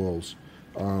 9 balls?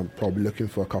 Probably looking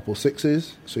for a couple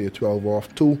 6s, so you're 12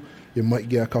 off 2. You might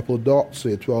get a couple dots, so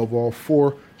you're 12 off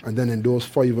 4. And then in those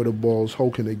 5 other balls, how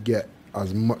can I get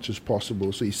as much as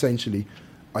possible? So essentially,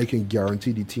 I can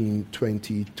guarantee the team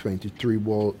 20, 23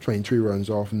 runs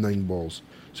off 9 balls.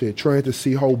 So you're trying to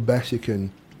see how best you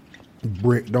can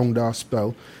break down that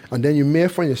spell. And then you may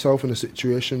find yourself in a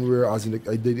situation where, as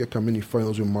I did at community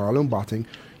finals with Marlon batting,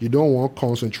 you don't want to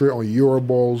concentrate on your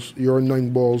 9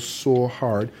 balls so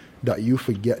hard that you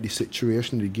forget the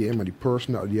situation of the game and the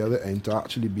person at the other end to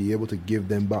actually be able to give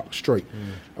them back strike.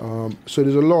 So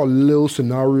there's a lot of little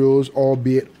scenarios,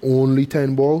 albeit only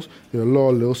 10 balls. There are a lot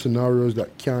of little scenarios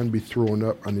that can be thrown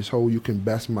up, and it's how you can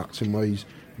best maximise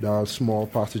that small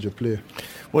passage of play.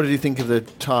 What did you think of the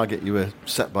target you were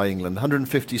set by England?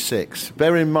 156.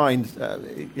 Bear in mind,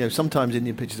 sometimes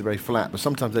Indian pitches are very flat, but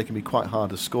sometimes they can be quite hard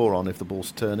to score on if the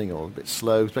ball's turning or a bit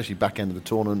slow, especially back end of the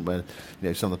tournament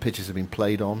where some of the pitches have been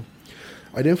played on.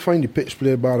 I didn't find the pitch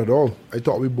played bad at all. I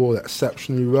thought we bowled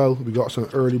exceptionally well. We got some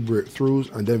early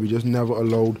breakthroughs, and then we just never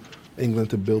allowed England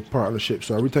to build partnerships.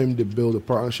 So every time they build a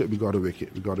partnership, we got a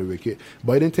wicket.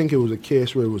 But I didn't think it was a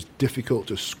case where it was difficult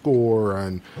to score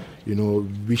and,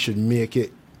 we should make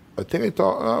it. I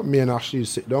thought me and Ashley would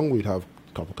sit down, we'd have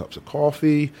a couple cups of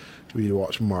coffee, we'd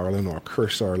watch Marlon or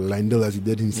Chris or Lendl, as he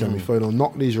did in the semi-final,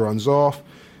 knock these runs off,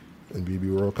 and we'd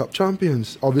be World Cup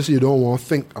champions. Obviously, you don't want to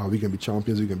think, we can be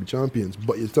champions,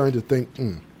 but you're starting to think,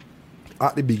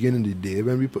 at the beginning of the day,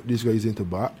 when we put these guys into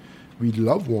bat, we'd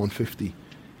love 150.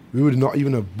 We would not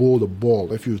even have bowled a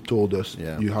ball if you told us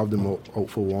you have them out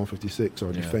for 156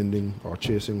 or defending or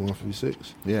chasing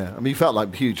 156. Yeah, I mean, you felt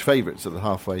like huge favourites at the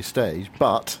halfway stage,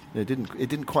 but it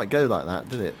didn't quite go like that,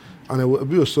 did it? And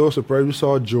we were so surprised. We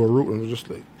saw Joe Root and it was just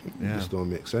like, this don't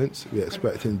make sense. We were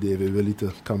expecting David Willey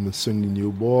to come and swing the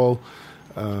new ball,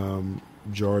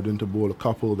 Jordan to bowl a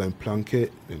couple, then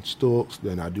Plunkett, then Stokes,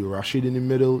 then Adil Rashid in the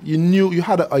middle. You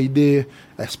had an idea,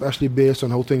 especially based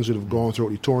on how things would have gone throughout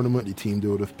the tournament, the team they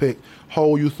would have picked,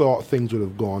 how you thought things would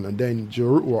have gone, and then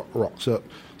Joe Root rocks up,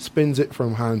 spins it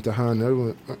from hand to hand, and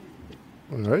everyone,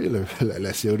 all right,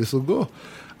 let's see how this will go.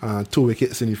 2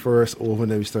 wickets in the first over,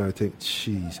 and then we started to think,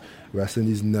 geez, West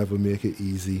Indies never make it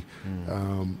easy.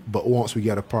 But once we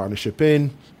get a partnership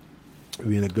in,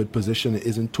 we're in a good position. It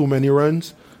isn't too many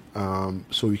runs.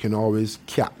 So we can always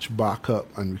catch back up,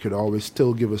 and we could always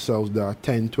still give ourselves that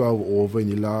 10, 12 over in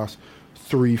the last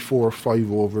 3, 4,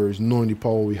 5 overs, knowing the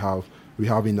power we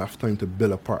have enough time to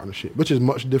build a partnership, which is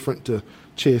much different to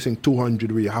chasing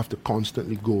 200 where you have to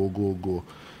constantly go.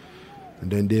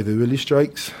 And then David Willey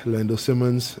strikes. Lendl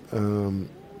Simmons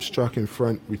struck in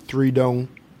front with 3 down.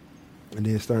 And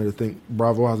then starting to think,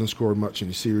 Bravo hasn't scored much in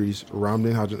the series.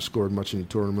 Ramlin hasn't scored much in the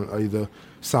tournament either.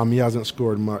 Sammy hasn't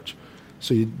scored much.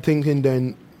 So you're thinking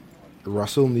then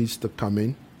Russell needs to come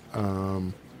in.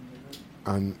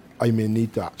 And I may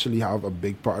need to actually have a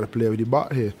big part of the play with the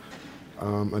bat here.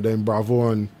 And then Bravo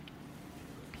and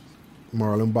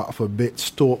Marlon bat for a bit.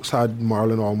 Stokes had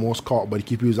Marlon almost caught, but the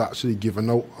keeper was actually given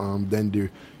out. Then they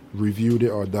reviewed it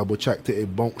or double checked it.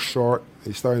 It bounced short.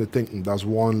 He's starting to think that's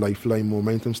one lifeline.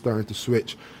 Momentum starting to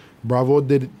switch. Bravo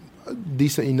did a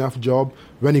decent enough job.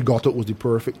 When he got it was the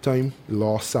perfect time.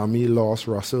 Lost Sammy, lost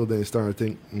Russell. Then he started to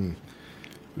think,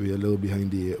 we're a little behind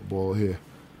the 8 ball here.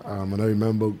 And I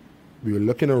remember we were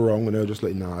looking around and I was just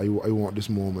like, nah, I want this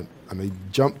moment. And I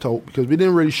jumped out because we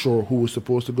didn't really sure who was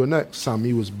supposed to go next.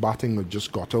 Sammy was batting or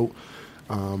just got out.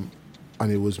 And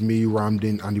it was me,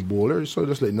 Ramdin, and the bowler. So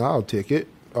just like, nah, I'll take it.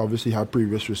 Obviously had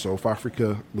previous with South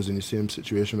Africa, was in the same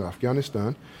situation with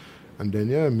Afghanistan. And then,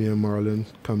 me and Marlon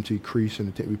come to crease and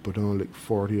I think we put on like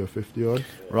 40 or 50 odd.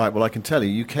 Right, well, I can tell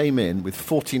you came in with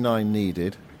 49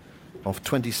 needed off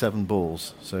 27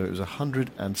 balls. So it was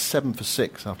 107 for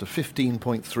 6 after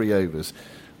 15.3 overs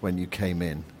when you came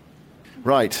in.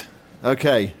 Right,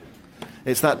 okay.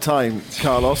 It's that time,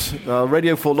 Carlos.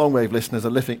 Radio 4 Longwave listeners are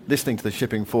listening to the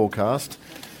shipping forecast.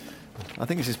 I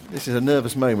think this is a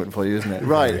nervous moment for you, isn't it?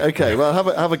 Right, okay, well,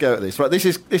 have a go at this. Right, this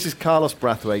is Carlos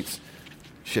Brathwaite's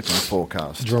shipping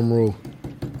forecast. Drum roll.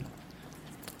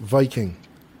 Viking.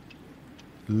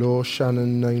 Low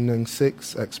Shannon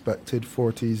 996, expected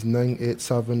 40s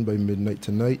 987 by midnight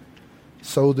tonight.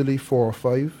 Southerly 4 or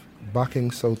 5, backing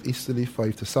southeasterly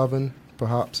 5 to 7,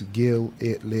 perhaps gale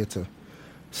 8 later.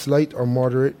 Slight or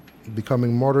moderate,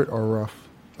 becoming moderate or rough,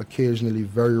 occasionally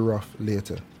very rough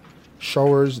later.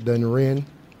 Showers, then rain,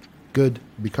 good,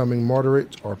 becoming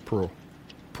moderate or poor.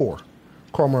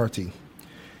 Cromarty.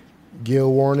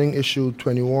 Gale warning issued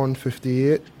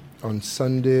 21:58 on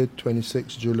Sunday,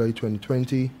 26 July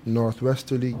 2020.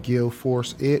 Northwesterly, gale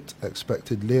force 8,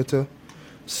 expected later.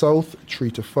 South, 3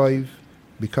 to 5,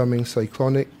 becoming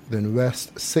cyclonic, then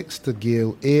west 6 to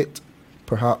gale 8,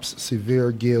 perhaps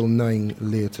severe gale 9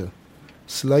 later.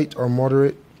 Slight or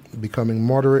moderate, becoming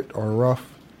moderate or rough.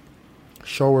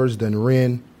 Showers, then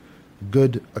rain,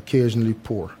 good, occasionally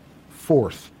poor.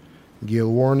 Fourth,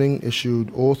 gale warning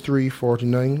issued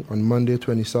 03:49 on Monday,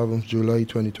 27th July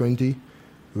 2020.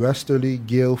 Westerly,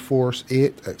 gale force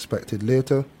 8, expected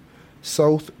later.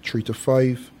 South, 3 to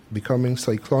 5, becoming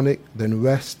cyclonic, then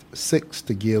west 6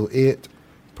 to gale 8,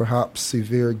 perhaps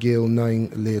severe gale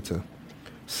 9 later.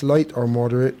 Slight or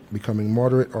moderate, becoming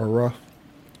moderate or rough.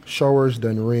 Showers,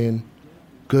 then rain,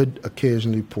 good,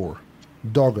 occasionally poor.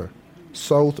 Dogger.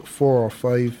 South 4 or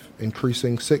 5,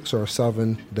 increasing 6 or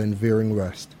 7, then veering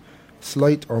west.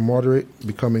 Slight or moderate,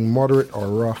 becoming moderate or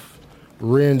rough.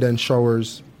 Rain then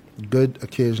showers, good,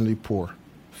 occasionally poor.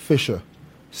 Fisher.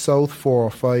 South 4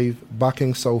 or 5,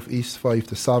 backing southeast 5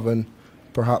 to 7,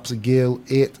 perhaps gale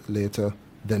 8 later,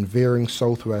 then veering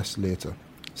southwest later.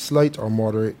 Slight or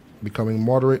moderate, becoming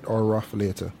moderate or rough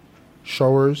later.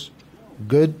 Showers,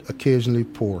 good, occasionally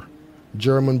poor.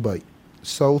 German bite.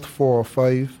 South 4 or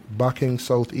 5, backing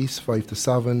southeast 5 to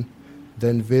 7,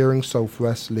 then veering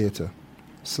southwest later.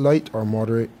 Slight or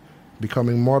moderate,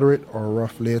 becoming moderate or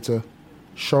rough later.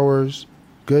 Showers,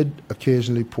 good,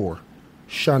 occasionally poor.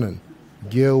 Shannon.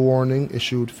 Gale warning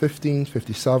issued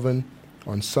 15:57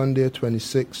 on Sunday,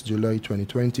 26 July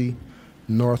 2020.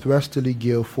 Northwesterly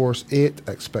gale force 8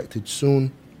 expected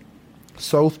soon.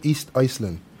 Southeast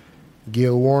Iceland.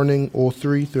 Gale warning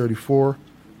 03:34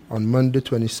 on Monday,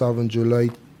 27 July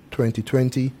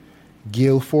 2020.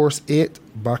 Gale force 8,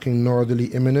 backing northerly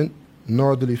imminent,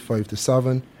 northerly 5 to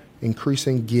 7,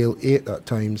 increasing gale 8 at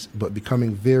times, but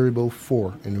becoming variable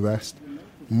 4 in west.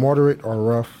 Moderate or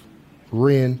rough,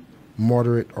 rain,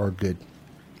 moderate or good.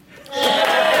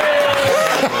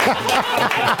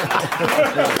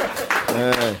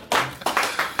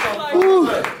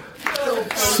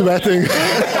 Sweating.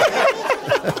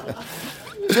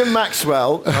 Jim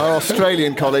Maxwell, our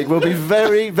Australian colleague, will be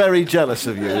very, very jealous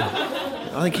of you.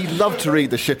 I think he'd love to read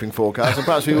the shipping forecast, and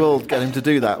perhaps we will get him to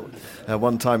do that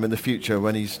one time in the future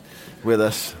when he's with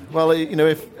us. Well, you know,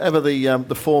 if ever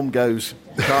the form goes,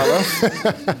 Carlos,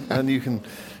 then you can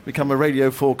become a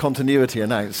Radio 4 continuity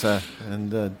announcer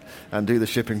and do the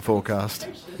shipping forecast.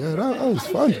 Yeah, that was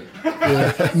fun.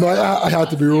 Yeah. No, I had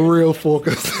to be real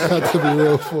focused.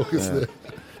 There.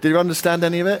 Did you understand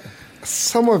any of it?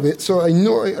 Some of it. So I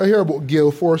know I hear about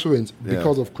gale force winds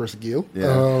because of Chris Gale.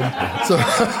 Yeah. So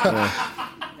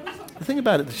The thing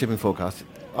about it, the shipping forecast,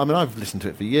 I mean, I've listened to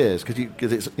it for years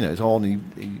because it's it's on.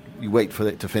 You wait for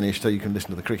it to finish so you can listen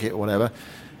to the cricket or whatever.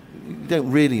 You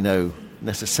don't really know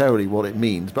necessarily what it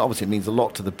means, but obviously it means a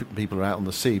lot to the people who are out on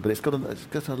the sea. But it's got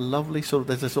a lovely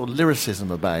there's a sort of lyricism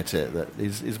about it that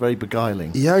is very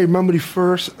beguiling. Yeah, I remember I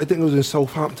think it was in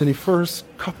Southampton. The first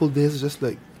couple of days, just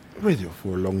like Radio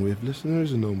 4 long wave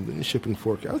listeners and shipping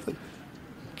forecast. I was like,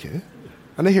 okay,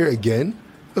 and I hear it again.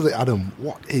 I was like, Adam,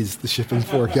 what is the shipping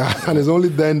forecast? And it's only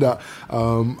then that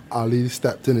Ali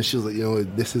stepped in and she was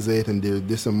like, this is it, and there's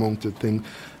this amount of things.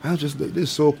 I was just like, this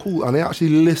is so cool. And I actually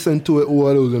listened to it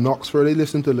while I was in Oxford. I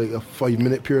listened to like a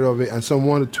 5-minute period of it, and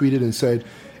someone had tweeted and said,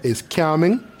 it's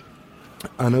calming.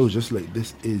 And I was just like,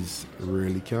 this is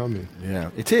really calming.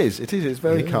 Yeah, it is. It's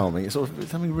very calming. It's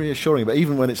something reassuring. But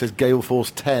even when it says gale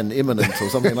force 10 imminent or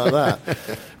something like that,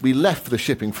 we left the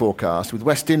shipping forecast with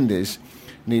West Indies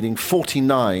needing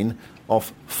 49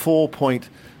 off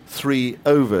 4.3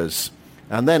 overs.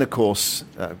 And then, of course,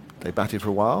 they batted for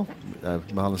a while,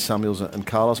 Marlon Samuels and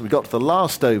Carlos. We got to the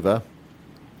last over,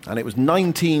 and it was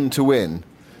 19 to win,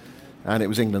 and it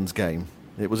was England's game.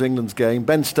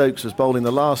 Ben Stokes was bowling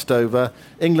the last over.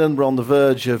 England were on the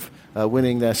verge of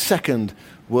winning their second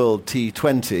World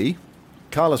T20.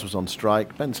 Carlos was on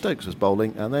strike, Ben Stokes was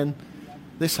bowling, and then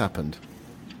this happened.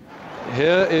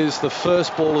 Here is the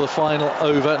first ball of the final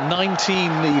over,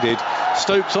 19 needed.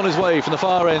 Stokes on his way from the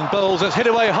far end, bowls, it's hit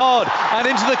away hard and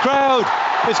into the crowd.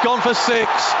 It's gone for 6.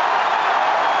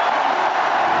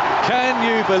 Can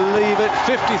you believe it?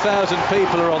 50,000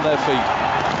 people are on their feet.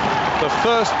 The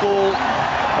first ball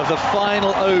of the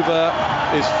final over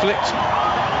is flicked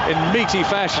in meaty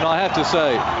fashion, I have to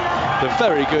say. The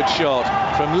very good shot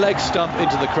from leg stump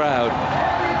into the crowd.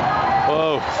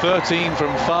 Oh, 13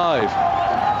 from 5.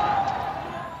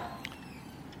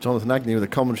 Jonathan Agnew with a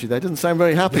commentary there. Doesn't sound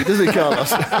very happy, does he,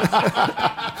 Carlos?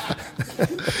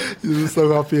 He doesn't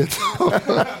sound happy at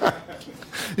all.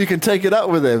 You can take it up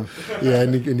with him. Yeah,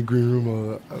 in the green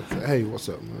room. I was like, hey, what's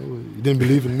up, man? You didn't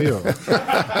believe in me? Or?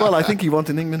 Well, I think he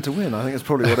wanted England to win. I think that's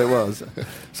probably what it was.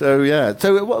 So, yeah.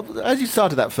 So, as you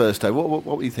started that first day, what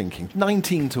were you thinking?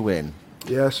 19 to win.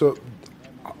 Yeah, so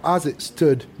as it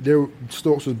stood,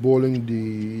 Stokes was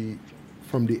bowling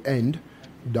from the end.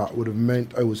 That would have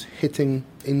meant I was hitting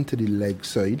into the leg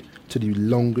side, to the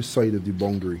longest side of the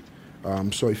boundary.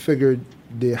 So I figured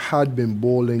they had been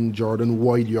bowling Jordan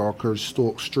wide Yorkers,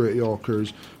 Stokes straight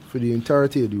Yorkers for the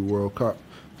entirety of the World Cup.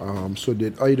 So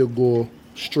they'd either go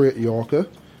straight Yorker,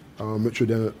 which would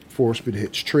then force me to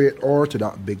hit straight or to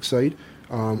that big side,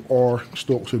 or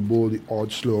Stokes would bowl the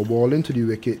odd slow ball into the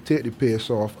wicket, take the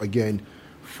pace off, again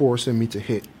forcing me to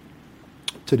hit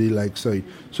to the leg side.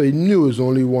 So he knew it was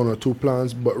only one or two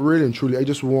plans, but really and truly I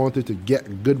just wanted to get a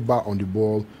good bat on the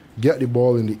ball, get the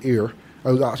ball in the air.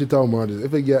 I was actually telling Marcus,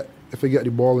 if I get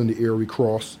the ball in the air, we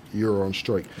cross, you're on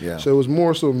strike. Yeah. So it was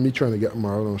more so me trying to get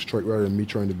Marlon on strike rather than me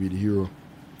trying to be the hero.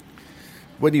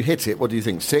 When you hit it, what do you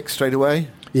think, 6 straight away?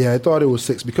 Yeah, I thought it was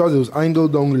 6 because it was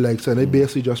angled down the leg side. I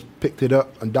basically just picked it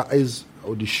up, and that is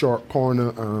the short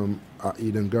corner at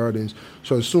Eden Gardens.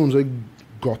 So as soon as I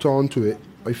got onto it,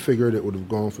 I figured it would have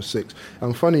gone for 6.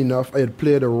 And funny enough, I had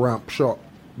played a ramp shot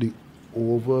the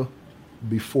over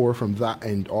before from that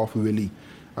end off Willie.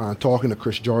 Talking to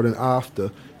Chris Jordan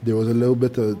after, there was a little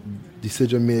bit of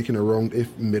decision making around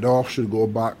if mid-off should go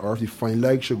back or if the fine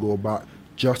leg should go back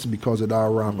just because of that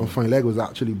ramp. And fine leg was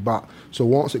actually back. So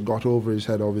once it got over his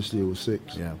head, obviously it was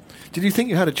 6. Yeah. Did you think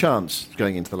you had a chance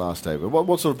going into the last over?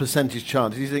 What sort of percentage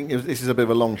chance? Did you think this is a bit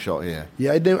of a long shot here?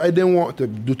 Yeah, I didn't want to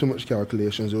do too much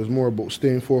calculations. It was more about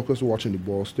staying focused, watching the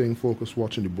ball,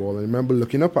 And I remember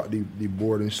looking up at the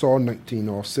board and saw 19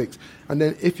 or 6. And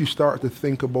then if you start to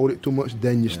think about it too much,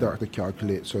 then you start to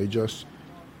calculate. So I just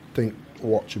think,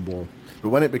 watch the ball. But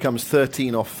when it becomes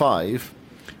 13 off 5...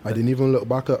 I didn't even look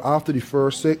back after the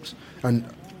first 6, and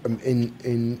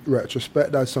in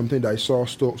retrospect, that's something that I saw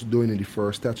Stokes doing in the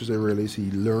first touches. I realised he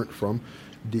learnt from.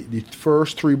 The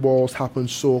first 3 balls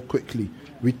happened so quickly.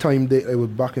 We timed it. I was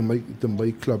back in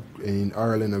my club in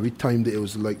Ireland, and we timed it. It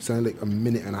was sounded like a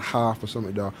minute and a half or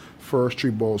something like that. First 3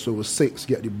 balls, so it was 6,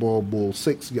 get the ball, bowl,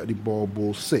 6, get the ball,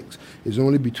 bowl, 6. It's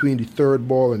only between the 3rd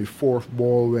ball and the 4th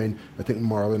ball when I think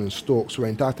Marlon and Stokes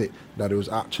went at it that it was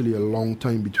actually a long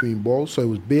time between balls. So it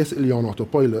was basically on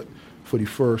autopilot for the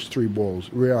first 3 balls.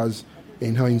 Whereas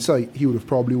in hindsight, he would have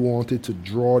probably wanted to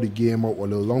draw the game out a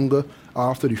little longer.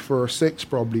 After the first 6,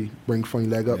 probably bring fine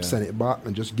leg up, send it back,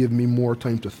 and just give me more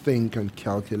time to think and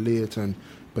calculate and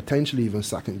potentially even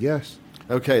second guess.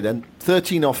 Okay then,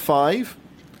 13 off 5.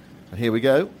 And here we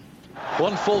go.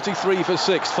 143 for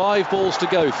 6, 5 balls to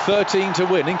go, 13 to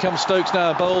win. In comes Stokes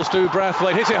now, bowls to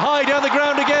Brathwaite, hits it high down the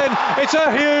ground again. It's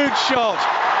a huge shot.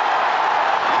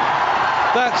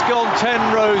 That's gone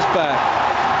 10 rows back.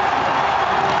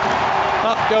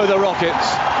 Up go the Rockets.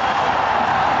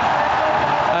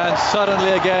 And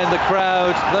suddenly again the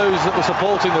crowd, those that were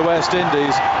supporting the West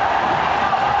Indies,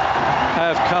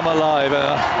 have come alive.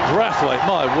 Brathwaite,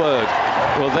 my word.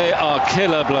 Well, they are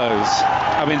killer blows.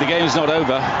 I mean, the game's not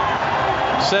over.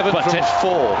 7 from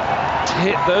 4. To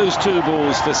hit those 2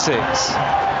 balls for 6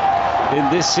 in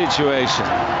this situation,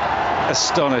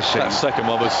 astonishing. That second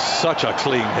one was such a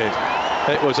clean hit.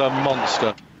 It was a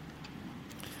monster.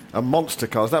 A monster,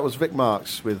 Carlos. That was Vic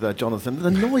Marks with Jonathan. The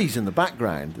noise in the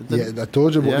background. I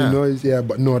told you about the noise. Yeah,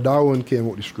 but no, that one came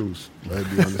with the screws. I'll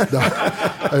be honest.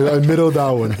 I middled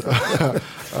that one.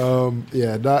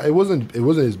 It wasn't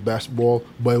his best ball,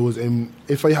 but it was in.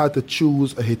 If I had to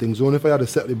choose a hitting zone, if I had to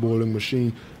set the bowling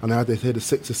machine and I had to hit a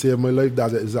 6 to save my life,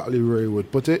 that's exactly where I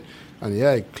would put it. And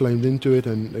I climbed into it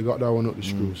and I got that one up the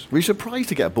screws. Were you surprised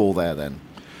to get a ball there then?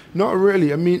 Not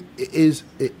really. I mean, it is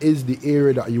the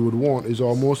area that you would want. It's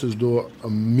almost as though a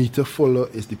meter fuller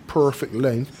is the perfect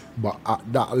length, but at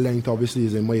that length obviously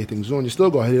is in my hitting zone. You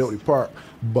still got to hit it out the park,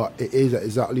 but it is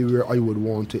exactly where I would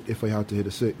want it if I had to hit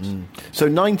a 6. So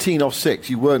 19 off 6,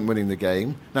 you weren't winning the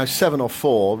game. Now 7 off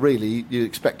 4, really, you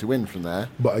expect to win from there.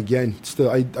 But again, still,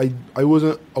 I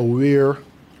wasn't aware.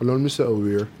 Let me say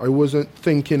aware. I wasn't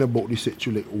thinking about the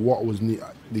situation. Like what was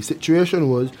the situation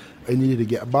was. I needed to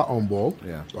get a bat on ball.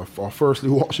 Yeah. Or firstly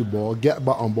watch the ball, get a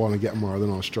bat on ball and get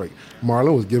Marlon on strike.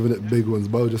 Marlon was giving it big ones,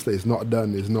 but I was just like, it's not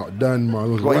done.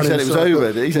 Marlon was running he said it was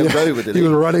over. He said it was over, did he? He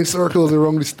was running circles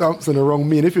around the stumps and around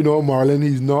me. And if you know Marlon,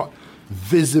 he's not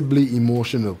visibly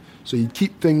emotional. So he'd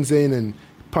keep things in and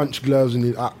punch gloves and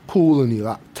he'd act cool and he'd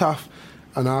act tough.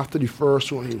 And after the first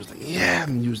one, he was like, yeah,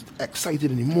 and he was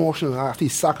excited and emotional. And after the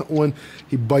second one,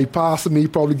 he bypassed me,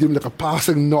 probably gave me like a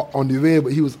passing knock on the way,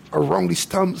 but he was around the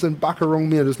stumps and back around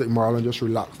me. And just like, Marlon, just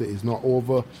relax it. It's not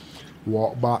over.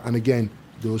 Walk back. And again,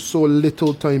 there was so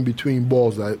little time between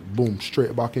balls that, boom,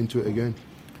 straight back into it again.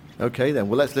 Okay, then.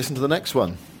 Well, let's listen to the next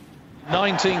one.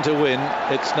 19 to win.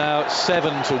 It's now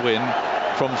 7 to win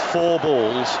from 4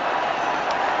 balls.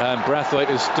 And Brathwaite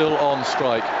is still on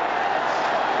strike.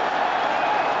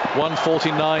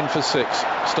 149 for 6.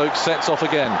 Stokes sets off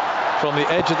again from the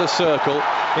edge of the circle.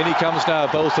 In he comes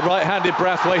now, bowls to right-handed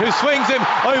Brathwaite, who swings him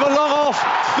over long off.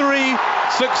 3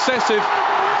 successive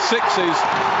 6s.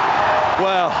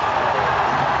 Well,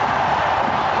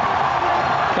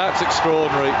 that's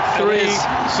extraordinary. 3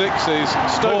 6s.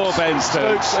 Poor Ben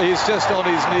Stokes. He's just on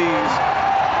his knees.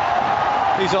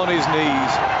 He's on his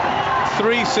knees.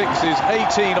 3 6s,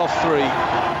 18 off 3.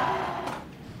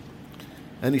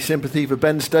 Any sympathy for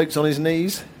Ben Stokes on his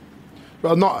knees?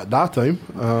 Well, not at that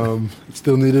time.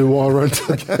 Still needed 1 run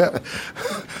to get.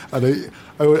 And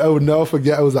I would never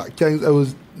forget, I was at Kings. I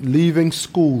was leaving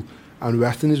school and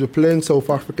West Indies were playing South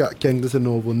Africa at Kingslton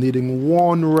Oval, needing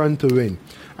 1 run to win.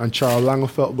 And Charles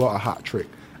Langerfeld got a hat-trick.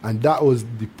 And that was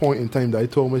the point in time that I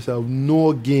told myself,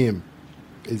 no game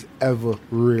is ever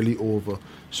really over.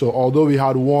 So although we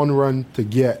had 1 run to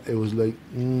get, it was like,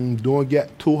 don't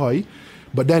get too high.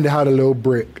 But then they had a little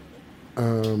break.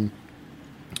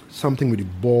 Something with the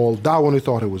ball. That one I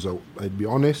thought it was out. I'd be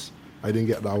honest. I didn't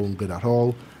get that one good at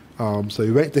all. So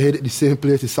he went to hit it the same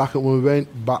place. The second one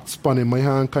went, bat spun in my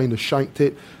hand, kind of shanked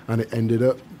it, and it ended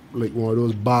up like one of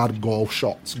those bad golf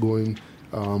shots going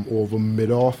over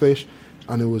mid-off-ish.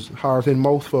 And it was heart in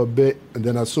mouth for a bit. And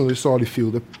then as soon as I saw the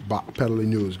field, the back pedal, I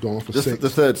knew it was going for 6. The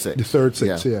third 6. The third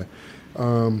 6, yeah.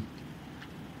 And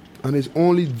it's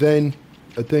only then,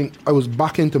 I think, I was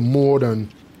back into more than,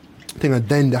 and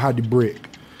then they had the break.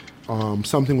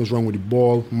 Something was wrong with the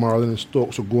ball. Marlon and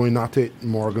Stokes were going at it.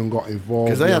 Morgan got involved.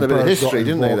 Because they had a bit of history,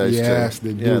 didn't they, those yes, two?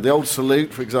 They did. Yeah, the old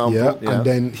salute, for example. Yeah, and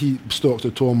then Stokes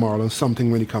had told Marlon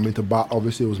something when he came into bat.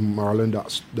 Obviously, it was Marlon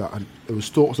it was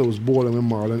Stokes that was bowling when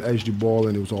Marlon edged the ball,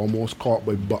 and it was almost caught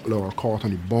by Butler or caught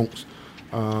on the bunks.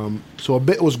 So a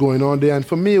bit was going on there, and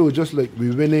for me, it was just like,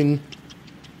 we're winning.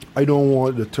 I don't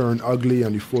want it to turn ugly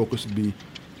and the focus to be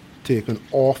taken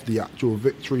off the actual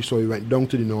victory. So he went down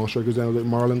to the Norcross because I was like,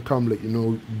 Marlon, come, like,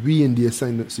 we in the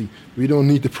ascendancy. We don't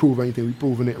need to prove anything. We're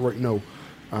proving it right now.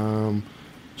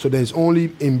 So there's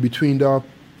only in between that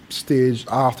stage,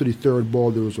 after the third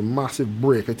ball, there was a massive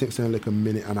break. I think something like a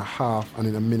minute and a half. And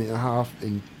in a minute and a half,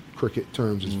 in cricket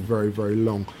terms, is very, very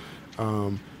long.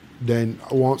 Then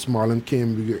once Marlon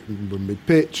came, we get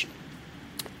mid-pitch.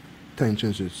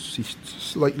 Tensions ceased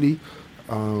slightly.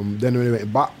 Then when I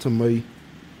went back to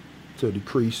the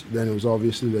crease, then it was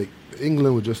obviously like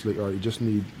England was just like, all right, you just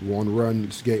need 1 run,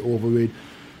 let's get over with.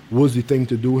 Was the thing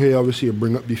to do here? Obviously, you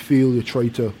bring up the field, you try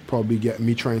to probably get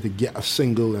me trying to get a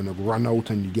single and a run out,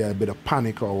 and you get a bit of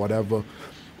panic or whatever.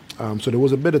 So there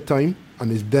was a bit of time,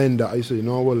 and it's then that I said,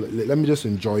 let me just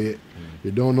enjoy it.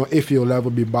 You don't know if you'll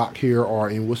ever be back here or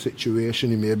in what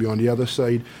situation. You may be on the other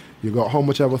side. You got how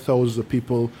much ever thousands of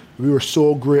people. We were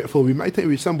so grateful.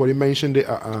 Somebody mentioned it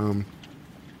at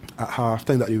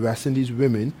halftime that the West Indies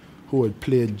women who had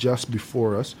played just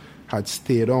before us had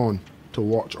stayed on to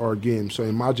watch our game. So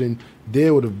imagine they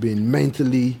would have been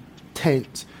mentally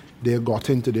tense. They got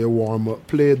into their warm-up,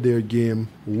 played their game,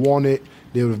 won it.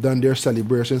 They would have done their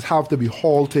celebrations, have to be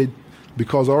halted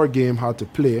because our game had to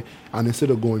play, and instead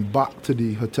of going back to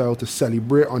the hotel to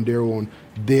celebrate on their own,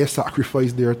 they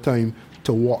sacrificed their time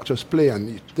to watch us play.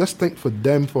 And just think for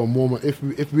them for a moment,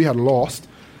 if we had lost,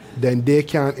 then they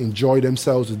can't enjoy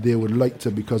themselves as they would like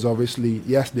to, because obviously,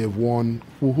 yes, they've won,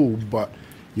 woohoo, but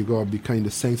you got to be kind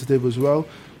of sensitive as well.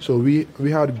 So we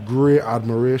had great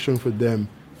admiration for them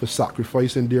for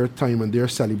sacrificing their time and their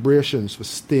celebrations, for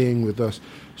staying with us.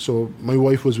 So my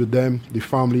wife was with them, the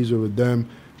families were with them,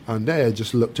 and they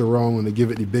just looked around and they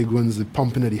give it the big ones, the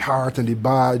pumping of the heart and the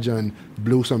badge, and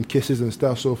blew some kisses and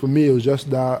stuff. So for me, it was just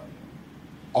that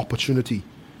opportunity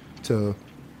to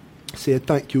say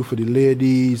thank you for the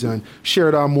ladies and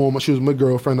share that moment. She was my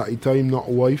girlfriend at the time, not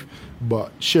wife,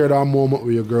 but share that moment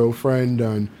with your girlfriend.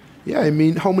 And yeah, I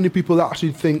mean, how many people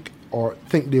actually think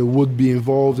they would be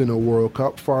involved in a World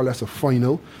Cup, far less a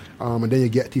final, and then you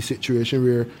get to a situation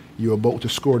where you're about to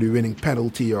score the winning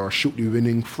penalty or shoot the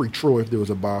winning free throw if there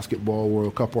was a basketball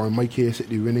World Cup, or in my case, hit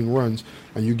the winning runs,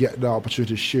 and you get the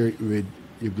opportunity to share it with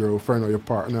your girlfriend or your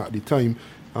partner at the time.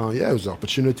 It was an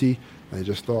opportunity. I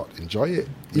just thought, enjoy it.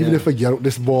 Even if I get out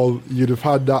this ball, you'd have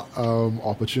had that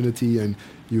opportunity and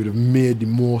you would have made the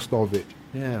most of it.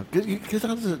 Yeah, because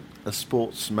as a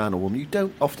sportsman or woman, you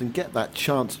don't often get that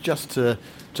chance just to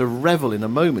revel in a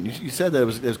moment. You said there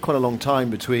was quite a long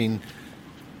time between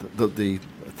the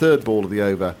third ball of the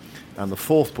over and the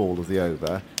fourth ball of the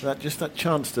over. That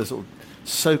chance to sort of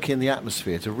soak in the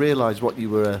atmosphere, to realise what you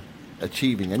were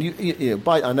achieving. And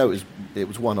I know it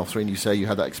was 1 or 3, and you say you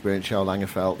had that experience, Charles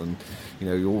Lagerfeld, and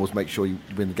you always make sure you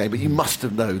win the game. But you must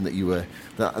have known that you were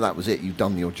that was it. You've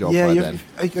done your job by then.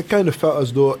 I kind of felt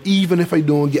as though even if I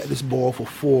don't get this ball for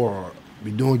 4, or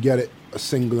we don't get it a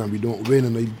single and we don't win,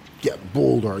 and I get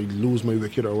bowled or I lose my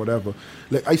wicket or whatever,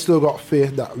 like I still got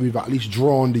faith that we've at least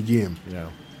drawn the game. Yeah.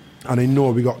 And I know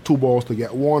we got 2 balls to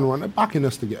get 1 run. They're backing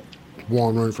us to get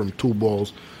 1 run from 2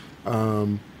 balls.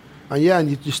 And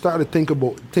you start to think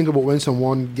about when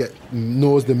someone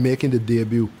knows they're making the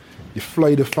debut. You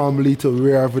fly the family to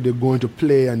wherever they're going to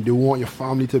play, and they want your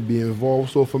family to be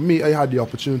involved. So for me, I had the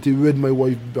opportunity with my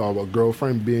wife or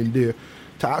girlfriend being there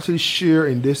to actually share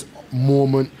in this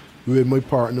moment with my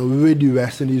partner, with the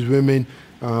West Indies women.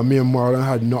 Me and Marlon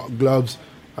had knock gloves.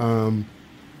 And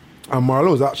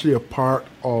Marlon was actually a part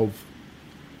of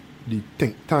the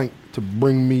think tank to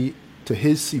bring me to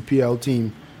his CPL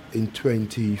team in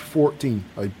 2014.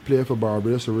 I played for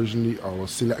Barbados originally. I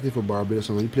was selected for Barbados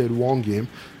and only played 1 game,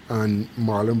 and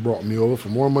Marlon brought me over for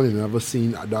more money than I've ever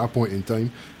seen at that point in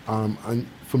time. And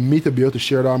for me to be able to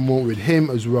share that moment with him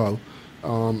as well,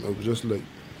 it was just like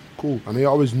cool. And I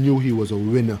always knew he was a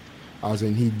winner, as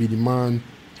in he'd be the man.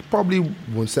 He probably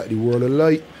won't set the world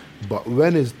alight, but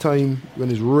when it's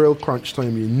real crunch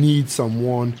time, you need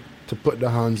someone to put their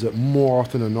hands up. More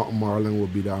often than not, Marlon will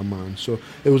be that man. So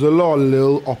it was a lot of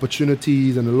little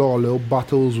opportunities and a lot of little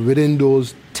battles within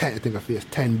those 10. I think I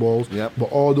faced 10 balls. Yep.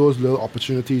 But all those little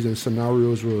opportunities and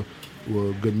scenarios were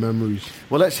good memories.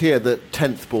 Well, let's hear the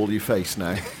 10th ball you face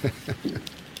now.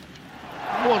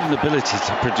 What an ability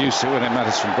to produce it when it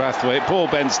matters from Brathwaite. Poor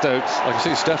Ben Stokes. I can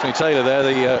see Stephanie Taylor there,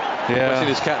 the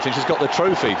his captain. She's got the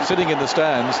trophy sitting in the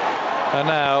stands. And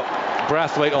now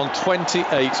Brathwaite on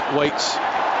 28 waits.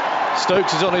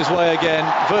 Stokes is on his way again.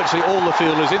 Virtually all the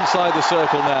fielders inside the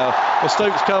circle now. As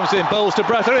Stokes comes in, bowls to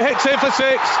Brathwaite, hits in for 6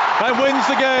 and wins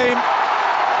the game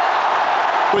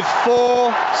with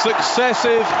 4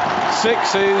 successive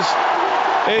sixes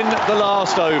in the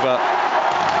last over.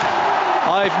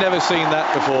 I've never seen that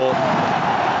before.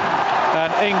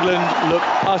 And England look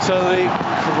utterly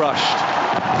crushed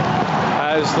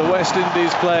as the West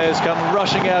Indies players come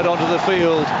rushing out onto the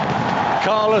field.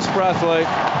 Carlos Brathwaite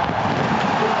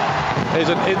is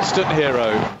an instant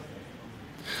hero.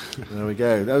 There we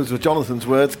go. Those were Jonathan's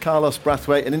words. Carlos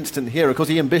Brathwaite, an instant hero. Of course,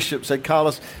 Ian Bishop said,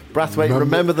 Carlos Brathwaite,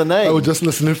 remember the name. I was just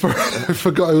listening for I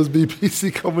forgot it was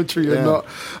BBC commentary or not.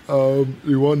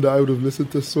 The one that I would have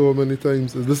listened to so many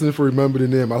times. I was listening for Remember the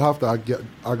Name. I'll have to get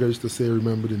Aggers to say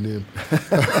Remember the Name.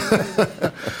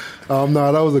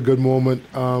 No, that was a good moment.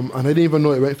 And I didn't even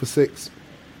know it went for 6.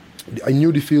 I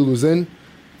knew the field was in.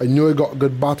 I knew I got a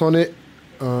good bat on it.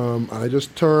 And I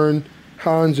just turned,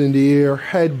 hands in the air,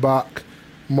 head back,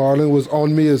 Marlon was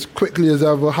on me as quickly as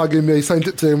ever, hugging me. I sent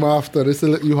it to him after. They said,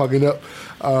 look, you hugging up.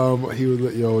 He was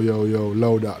like, yo,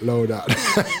 load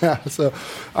that. So,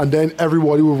 and then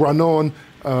everybody would run on.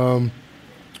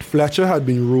 Fletcher had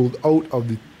been ruled out of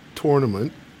the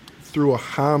tournament through a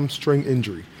hamstring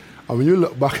injury. And when you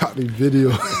look back at the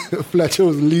video, Fletcher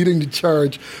was leading the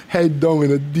charge, head down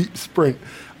in a deep sprint.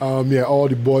 All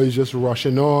the boys just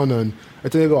rushing on, and I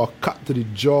think they got a cut to the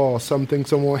jaw or something.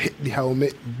 Someone hit the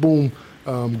helmet, boom,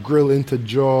 grill into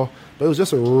jaw. But it was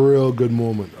just a real good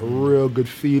moment, a real good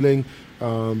feeling.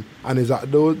 And it's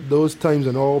at those times,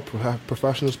 in all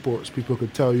professional sports, people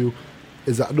could tell you,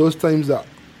 is at those times that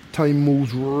time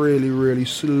moves really, really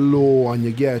slow, and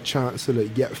you get a chance to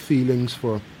get feelings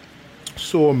for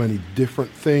so many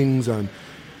different things. And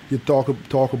you talk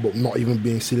about not even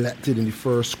being selected in the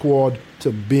first squad,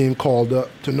 to being called up,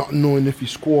 to not knowing if your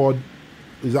squad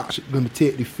is actually going to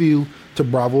take the field, to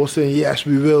Bravo saying, yes,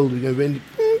 we will, we're going to win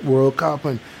the World Cup,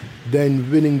 and then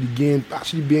winning the game,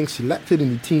 actually being selected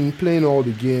in the team, playing all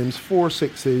the games, 4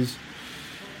 sixes.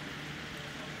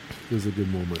 It was a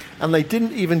good moment. And they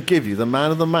didn't even give you the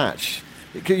man of the match.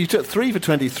 You took 3 for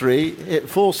 23, hit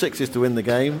 4 sixes to win the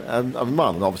game, and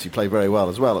Marlon obviously played very well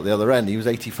as well at the other end. He was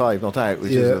 85 not out,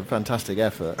 which is a fantastic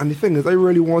effort. And the thing is, I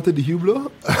really wanted the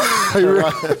Hublot.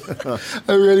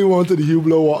 I really wanted the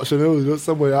Hublot watch, and it was just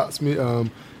somebody asked me,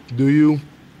 do you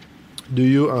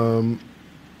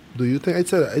think? I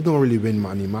said I don't really win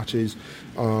many matches.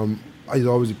 I was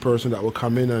always the person that would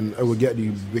come in and I would get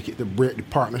the wicket to break the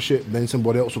partnership, then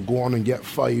somebody else would go on and get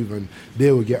 5 and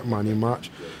they would get man of the match.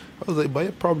 I was like, but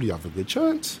you probably have a good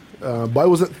chance. But I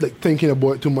wasn't thinking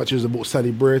about it too much. It was about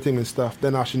celebrating and stuff.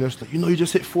 Then Ashley Nurse like, you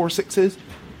just hit 4 sixes? I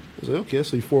was like, okay,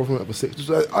 so you 4 from it for 6.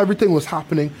 So everything was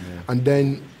happening. And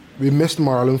then we missed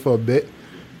Marlon for a bit.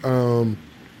 And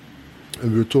we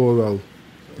were told, well,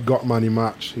 got man of the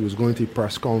match. He was going to the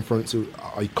press conference,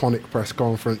 iconic press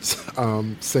conference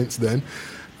since then.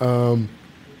 But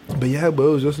it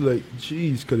was just like,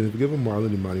 geez, could have given Marlon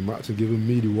the man of the match and given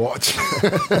me the watch.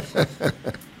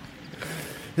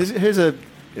 Here's a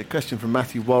question from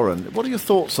Matthew Warren. What are your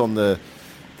thoughts on the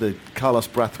Carlos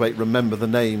Brathwaite Remember the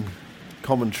Name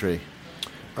commentary?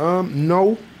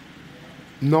 No,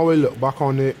 I look back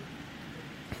on it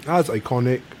as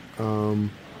iconic and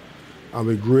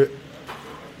with great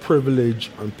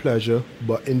privilege and pleasure,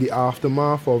 but in the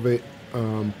aftermath of it,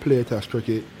 play test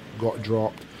cricket got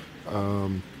dropped.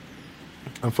 And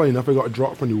funny enough, I got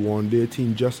dropped from the one-day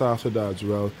team just after that as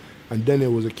well. And then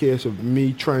it was a case of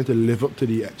me trying to live up to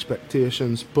the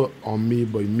expectations put on me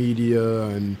by media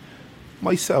and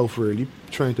myself, really,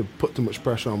 trying to put too much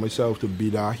pressure on myself to be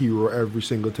that hero every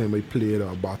single time I played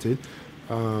or batted.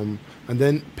 And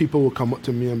then people would come up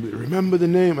to me and be, remember the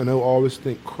name? And I would always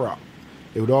think, crap.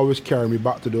 It would always carry me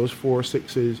back to those 4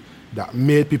 sixes that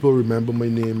made people remember my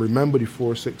name, remember the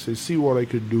 4 sixes, see what I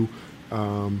could do.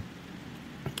 And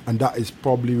that is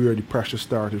probably where the pressure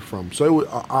started from. So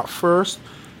at first,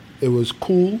 it was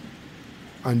cool,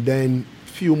 and then a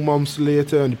few months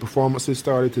later, and the performances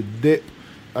started to dip.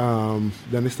 Then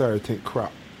I started to think,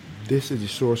 crap, this is the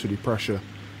source of the pressure.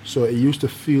 So it used to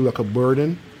feel like a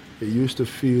burden. It used to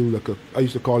feel like I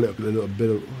used to call it a little bit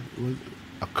of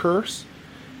a curse.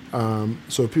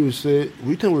 So people say,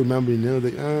 we don't remember,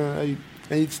 and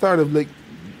it started like,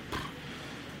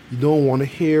 you don't want to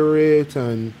hear it,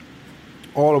 and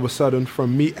all of a sudden,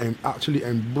 from me, I'm actually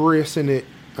embracing it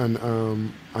and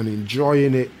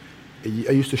enjoying it.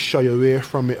 I used to shy away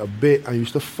from it a bit. I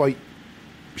used to fight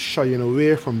shying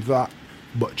away from that,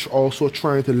 but also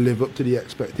trying to live up to the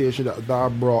expectation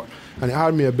that brought. And it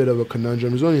had me a bit of a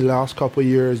conundrum. It was only the last couple of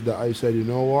years that I said, you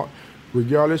know what,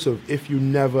 regardless of if you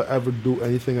never ever do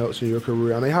anything else in your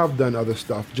career, and I have done other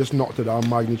stuff, just not to that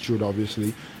magnitude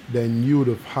obviously, then you would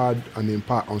have had an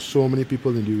impact on so many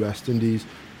people in the West Indies,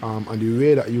 and the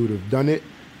way that you would have done it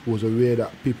was a way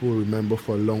that people will remember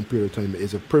for a long period of time. It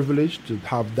is a privilege to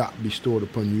have that bestowed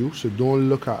upon you, so don't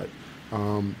look at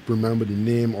remember the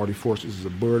name or the forces as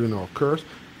a burden or a curse.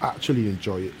 Actually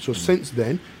enjoy it. So since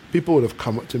then, people would have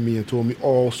come up to me and told me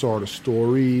all sort of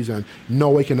stories, and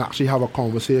now I can actually have a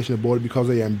conversation about it because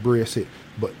I embrace it.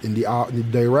 But in the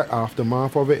direct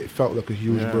aftermath of it, it felt like a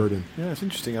huge burden. Yeah, it's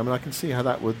interesting. I mean, I can see how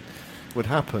that would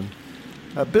happen.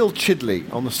 Bill Chidley,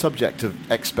 on the subject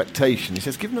of expectation, he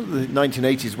says, given that the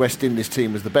 1980s West Indies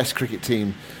team was the best cricket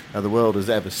team the world has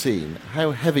ever seen,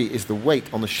 how heavy is the weight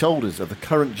on the shoulders of the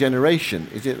current generation?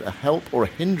 Is it a help or a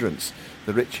hindrance,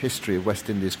 the rich history of West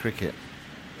Indies cricket?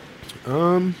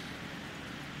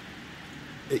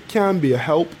 It can be a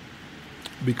help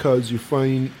because you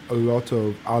find a lot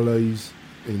of allies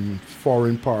in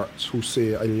foreign parts who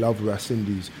say, I love West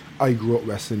Indies. I grew up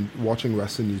watching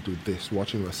West Indies do this,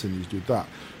 watching West Indies do that.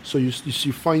 So you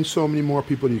find so many more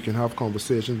people you can have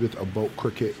conversations with about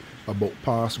cricket, about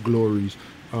past glories.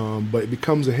 But it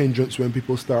becomes a hindrance when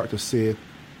people start to say,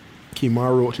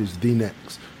 Kemar Roach is the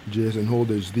next, Jason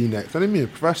Holder is the next. And I mean,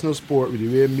 professional sport, with the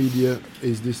way media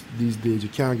is these days, you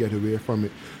can't get away from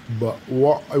it. But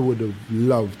what I would have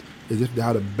loved is if they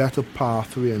had a better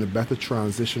pathway and a better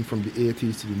transition from the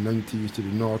 80s to the 90s to the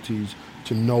noughties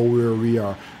to now where we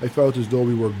are. I felt as though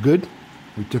we were good.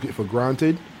 We took it for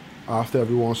granted. After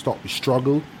everyone stopped, we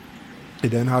struggled. It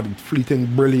then had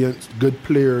fleeting brilliance, good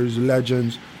players,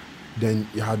 legends. Then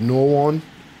you had no one.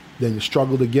 Then you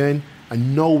struggled again.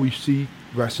 And now we see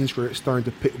West Indies cricket starting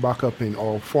to pick back up in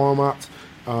all formats.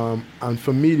 And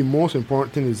for me, the most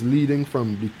important thing is leading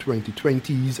from the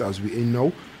 2020s, as we in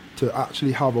now, to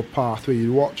actually have a pathway.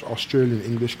 You watch Australian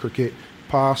English cricket,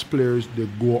 past players, they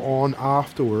go on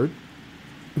afterward.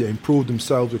 They improve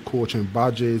themselves with coaching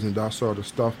badges and that sort of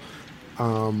stuff,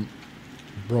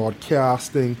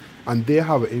 broadcasting, and they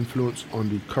have an influence on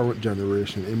the current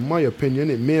generation. In my opinion,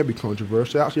 it may be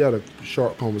controversial. I actually had a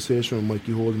short conversation with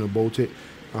Mikey Holden about it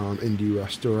in the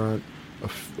restaurant,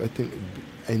 I think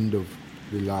end of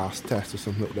the last test or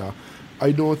something like that.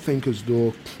 I don't think as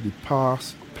though the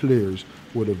past players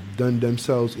would have done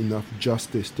themselves enough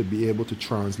justice to be able to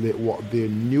translate what they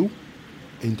knew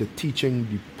into teaching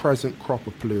the present crop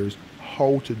of players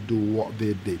how to do what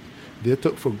they did. They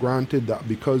took for granted that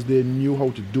because they knew how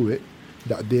to do it,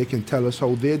 that they can tell us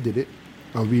how they did it,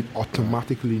 and we'd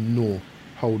automatically know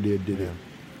how they did it.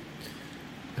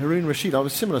 Haroon Rashid, on a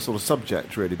similar sort of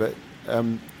subject really, but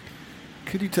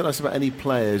could you tell us about any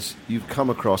players you've come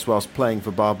across whilst playing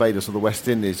for Barbados or the West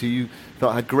Indies who you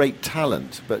thought had great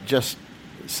talent but just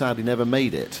sadly never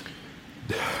made it?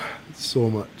 So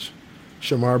much.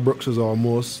 Shamar Brooks was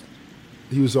almost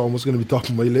going to be top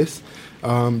of my list.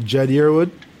 Jed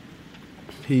Yearwood,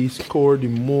 he scored the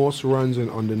most runs in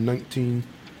under 19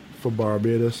 for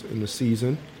Barbados in the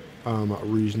season at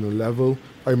regional level.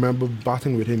 I remember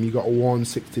batting with him, he got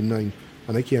 169,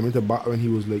 and I came into bat when he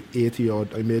was like 80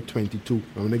 odd. I made 22,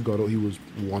 and when I got out he was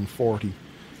 140.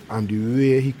 And the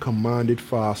way he commanded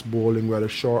fast bowling, whether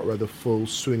short, whether full,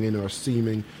 swinging or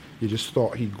seaming, you just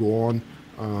thought he'd go on.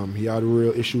 He had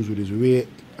real issues with his weight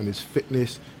and his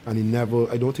fitness, and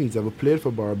I don't think he's ever played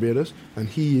for Barbados. And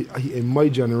he in my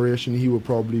generation, he would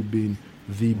probably been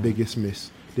the biggest miss.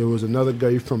 There was another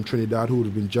guy from Trinidad who would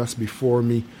have been just before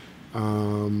me,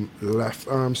 left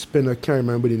arm spinner, can't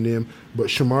remember the name, but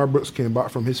Shamar Brooks came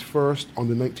back from his first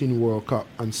under-19 World Cup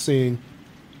and saying,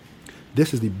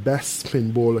 this is the best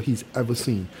spin bowler he's ever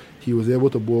seen. He was able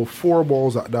to bowl 4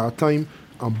 balls at that time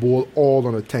and bowl all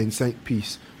on a 10-cent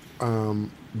piece.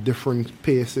 Different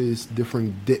paces,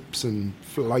 different dips and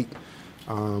flight.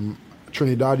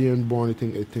 Trinidadian born, I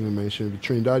think I mentioned, the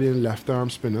Trinidadian left arm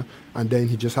spinner, and then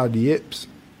he just had the yips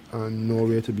and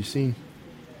nowhere to be seen.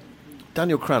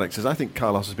 Daniel Craddock says, I think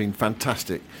Carlos has been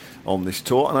fantastic on this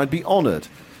tour, and I'd be honoured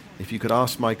if you could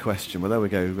ask my question. Well, there we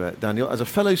go, Daniel. As a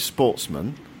fellow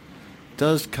sportsman,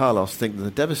 does Carlos think that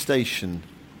the devastation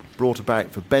brought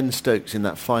about for Ben Stokes in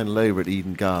that final over at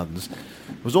Eden Gardens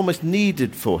was almost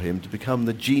needed for him to become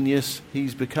the genius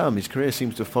he's become? His career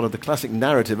seems to have followed the classic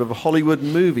narrative of a Hollywood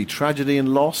movie, tragedy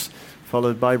and loss,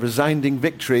 followed by resounding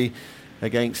victory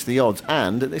against the odds.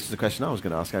 And this is a question I was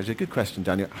going to ask, actually. A good question,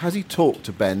 Daniel. Has he talked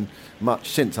to Ben much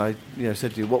since? I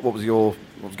said to you, what was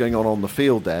going on the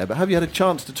field there? But have you had a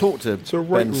chance to talk to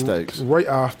Ben Stokes? Right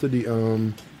after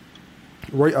the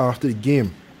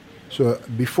game. So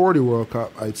before the World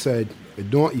Cup, I'd said I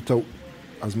don't eat out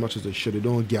as much as I should. I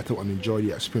don't get out and enjoy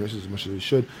the experiences as much as I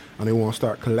should. And I want to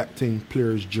start collecting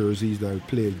players' jerseys that I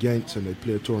play against and I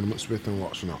play tournaments with and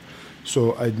whatnot.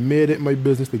 So I'd made it my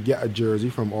business to get a jersey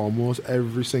from almost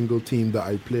every single team that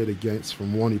I played against,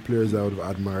 from one of the players I would have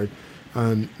admired.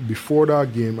 And before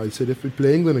that game, I said if we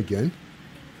play England again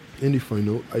in the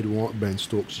final, I'd want Ben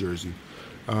Stokes' jersey.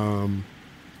 And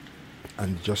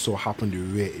it just so happened the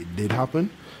way it did happen.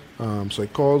 So I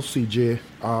called CJ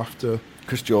after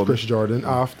Chris Jordan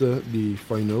after the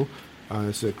final, and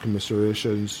I said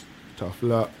commiserations, tough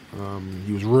luck.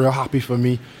 He was real happy for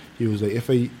me. He was like,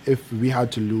 if we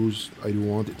had to lose, I'd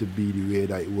want it to be the way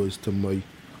that it was to my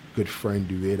good friend,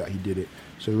 the way that he did it.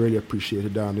 So I really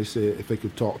appreciated that. And they said if I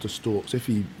could talk to Stokes, if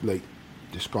he like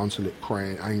disconsolate,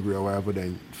 crying, angry or whatever,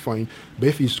 then fine. But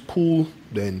if he's cool,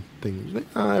 then things like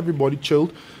everybody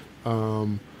chilled.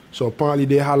 So apparently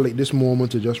they had like this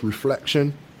moment of just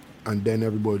reflection, and then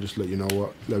everybody just like, you know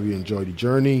what, let me enjoy the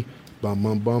journey, bum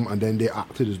bum bum, and then they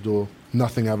acted as though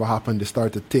nothing ever happened. They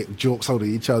started to take jokes out of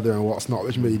each other and what's not,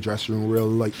 which made the dressing room real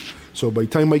light. So by the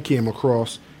time I came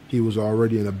across, he was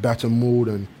already in a better mood,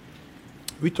 and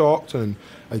we talked, and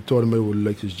I told him I would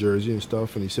like his jersey and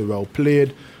stuff, and he said, well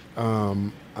played.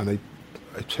 And I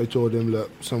told him,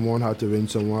 look, someone had to win,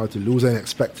 someone had to lose. I didn't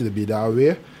expect it to be that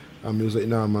way. He was like,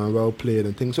 nah, man, well played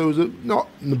and things. So it was not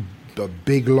a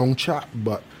big, long chat,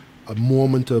 but a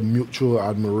moment of mutual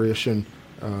admiration.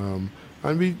 And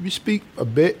we speak a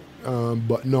bit,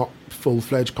 but not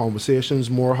full-fledged conversations,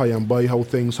 more high and by, how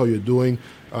you're doing.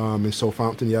 In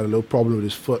Southampton, he had a little problem with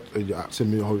his foot. I asked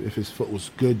him if his foot was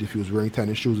good, if he was wearing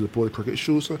tennis shoes as opposed to cricket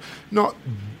shoes. So not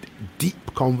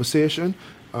deep conversation,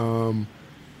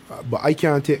 but I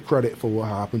can't take credit for what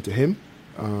happened to him.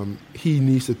 He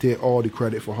needs to take all the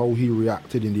credit for how he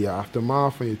reacted in the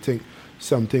aftermath. And you think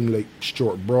something like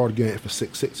Stuart Broad getting it for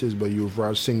 6 sixes, but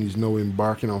Yuvraj Singh is now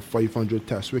embarking on 500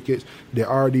 test wickets. There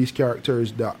are these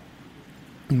characters that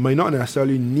might not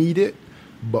necessarily need it,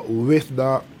 but with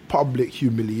that public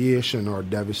humiliation or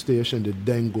devastation, they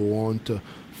then go on to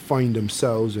find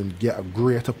themselves and get a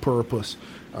greater purpose.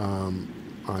 And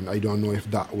I don't know if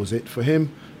that was it for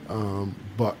him,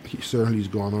 but he certainly has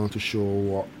gone on to show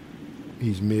what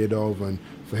he's made of, and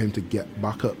for him to get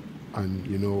back up and,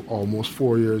 you know, almost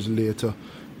 4 years later,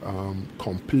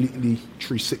 completely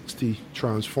 360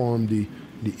 transformed the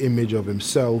image of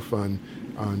himself and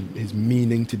his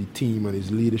meaning to the team and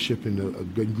his leadership in a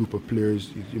good group of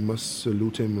players. You must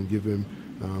salute him and give him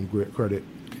great credit.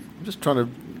 I'm just trying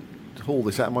to haul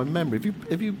this out of my memory.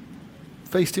 Have you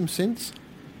faced him since?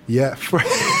 Yeah,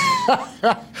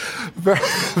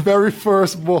 very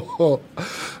first ball.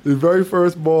 The very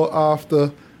first ball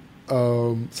after.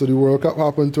 So the World Cup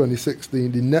happened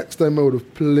 2016. The next time I would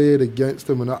have played against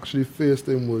him and actually faced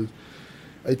him was,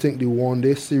 I think, the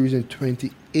one-day series in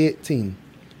 2018.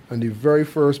 And the very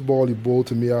first ball he bowled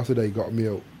to me after that, he got me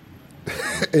out.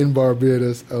 In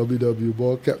Barbados, LBW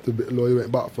ball, kept a bit low. He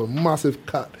went back for a massive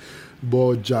cut,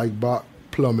 ball jagged back,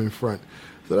 plumb in front.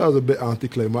 So that was a bit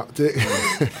anticlimactic.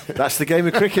 That's the game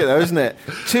of cricket, though, isn't it?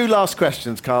 2 last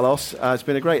questions, Carlos. It's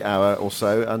been a great hour or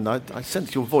so, and I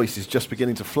sense your voice is just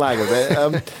beginning to flag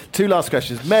a bit. 2 last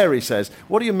questions. Mary says,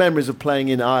 what are your memories of playing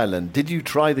in Ireland? Did you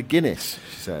try the Guinness,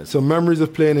 she says? So memories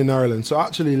of playing in Ireland. So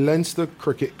actually, Leinster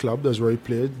Cricket Club, that's where I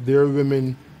played, their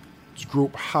women's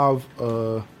group have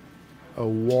a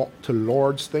walk to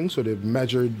Lords thing. So they've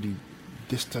measured the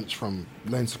distance from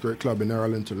Leinster Cricket Club in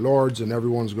Ireland to Lords, and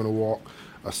everyone's going to walk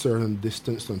a certain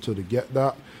distance until they get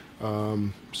that.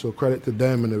 So credit to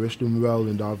them, and I wish them well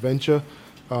in that venture.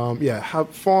 Have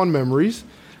fond memories.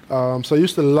 So I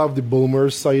used to love the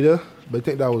Bulmers cider, but I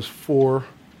think that was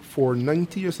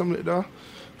 $4.90 or something like that,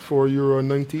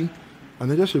 €4.90.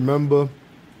 And I just remember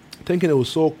thinking it was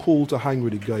so cool to hang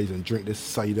with the guys and drink this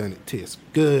cider, and it tastes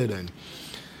good. And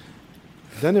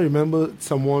then I remember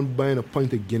someone buying a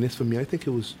pint of Guinness for me. I think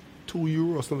it was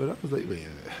 €2 or something like that. I was like, wait,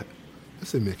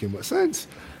 this ain't making much sense.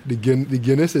 The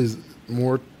Guinness is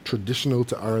more traditional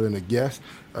to Ireland, I guess.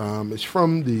 It's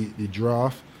from the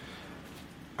draft,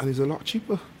 and it's a lot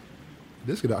cheaper.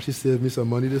 This could actually save me some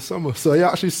money this summer. So I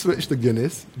actually switched to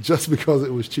Guinness just because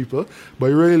it was cheaper. But I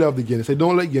really love the Guinness. I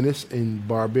don't like Guinness in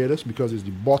Barbados because it's the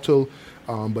bottle,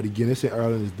 but the Guinness in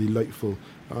Ireland is delightful.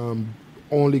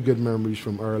 Only good memories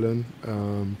from Ireland.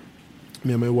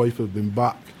 Me and my wife have been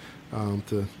back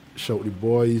to shout the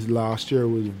boys. Last year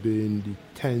was been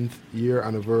the 10th year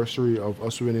anniversary of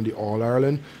us winning the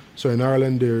All-Ireland. So in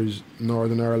Ireland, there's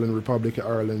Northern Ireland, Republic of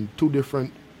Ireland, 2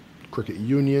 different cricket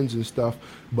unions and stuff,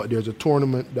 but there's a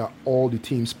tournament that all the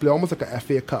teams play, almost like a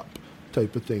FA Cup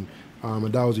type of thing.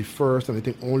 And that was the first and I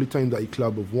think only time that the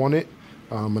club have won it.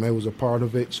 And I was a part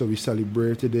of it, so we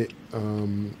celebrated it.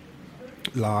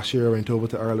 Last year I went over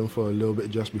to Ireland for a little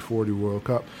bit just before the World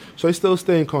Cup. So I still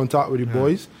stay in contact with the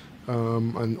boys.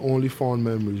 And only fond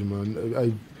memories, man.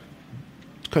 I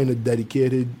kind of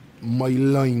dedicated my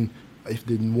line if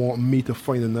they didn't want me to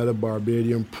find another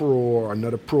Barbadian pro or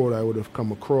another pro that I would have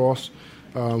come across.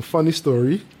 Funny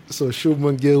story. So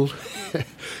Shubman Gill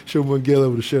I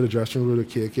would have shared a dressing room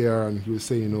with KKR, and he was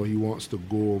saying, he wants to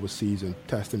go overseas and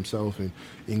test himself in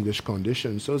English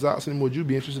conditions. So I was asking him, would you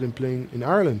be interested in playing in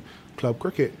Ireland, club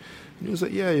cricket? And he was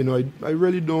like, yeah, I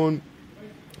really don't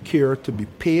care to be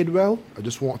paid well. I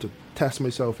just want to test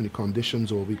myself in the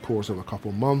conditions over the course of a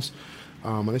couple of months.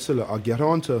 And I said, look, I'll get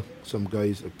on to some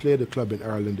guys. I play the club in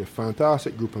Ireland. They're a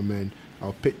fantastic group of men.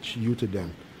 I'll pitch you to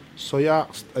them. So I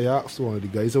asked one of the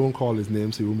guys, I won't call his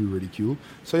name so he won't be ridiculed.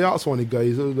 So I asked one of the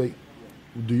guys, I was like,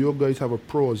 do your guys have a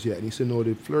pros yet? And he said, no,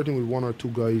 they're flirting with 1 or 2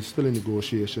 guys, still in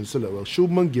negotiations. So like, well,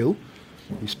 Shubman Gill,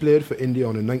 he's played for India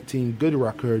on a 19, good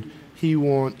record. He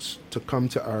wants to come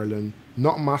to Ireland.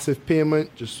 Not massive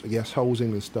payment, just, I guess,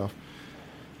 housing and stuff.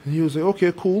 And he was like,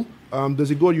 okay, cool. Does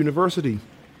he go to university?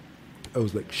 I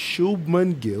was like,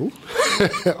 Shubman Gill,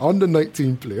 under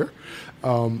 19 player.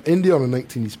 India under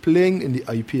 19, he's playing in the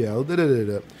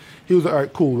IPL. He was like, all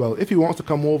right, cool. Well, if he wants to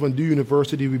come over and do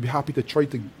university, we'd be happy to try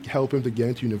to help him to get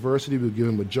into university. We'll give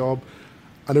him a job.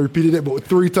 And I repeated it about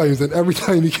 3 times, and every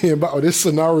time he came back with this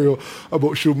scenario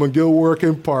about Shubman Gill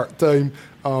working part-time.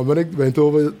 When I went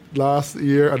over last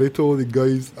year, and I told the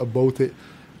guys about it,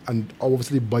 and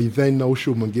obviously by then now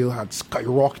Shubman Gill had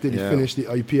skyrocketed. He finished the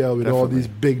IPL with all these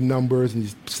big numbers, and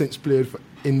he's since played for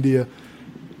India.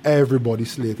 Everybody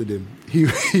slated him. He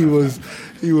was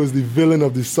the villain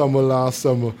of the summer last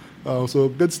summer. So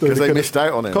good stuff. Because they missed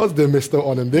out on him. Because they missed out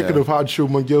on him. They could have had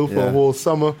Shubman Gill for a whole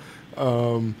summer.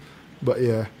 But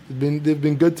yeah, they've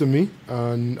been good to me,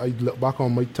 and I look back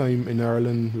on my time in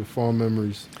Ireland with fond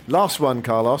memories. Last one,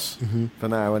 Carlos, for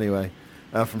now anyway,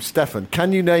 from Stefan.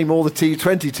 Can you name all the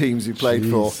T20 teams you played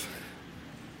for?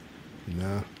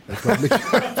 Nah, I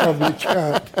probably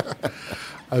can't.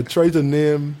 I try to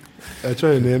name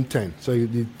 10. So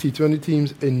the T20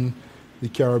 teams in the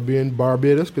Caribbean,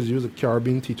 Barbados, because he was a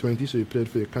Caribbean T20, so he played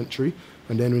for your country.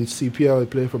 And then in CPL, I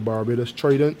played for Barbados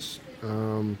Tridents,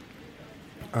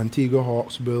 Antigua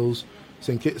Hawks, Bills,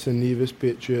 St. Kitts and Nevis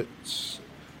Patriots,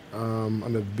 and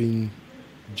I've been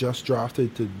just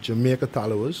drafted to Jamaica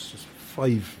Tallowers,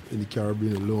 5 in the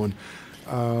Caribbean alone.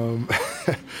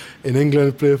 In England,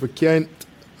 I played for Kent.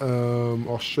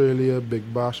 Australia,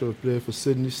 Big Bash, I played for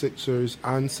Sydney Sixers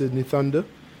and Sydney Thunder.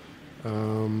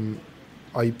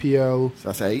 IPL. So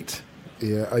that's 8.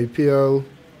 Yeah, IPL,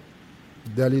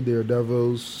 Delhi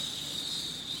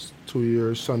Daredevils, 2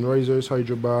 years, Sunrisers,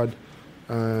 Hyderabad,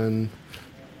 and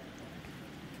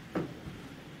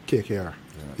KKR,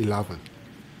 11.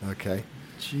 Okay.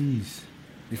 Jeez.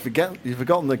 You've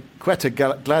forgotten the Quetta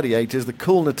Gladiators, the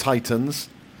Khulna Titans,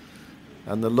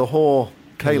 and the Lahore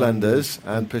Kalandars,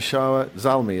 and Peshawar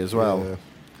Zalmi as well. Yeah.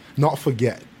 Not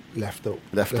forget, left out.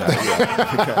 Left out,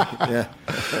 yeah. Okay. Yeah.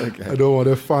 Okay. I don't want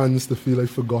the fans to feel I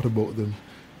forgot about them.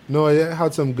 No, I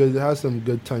had some good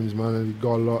times, man, and I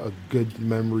got a lot of good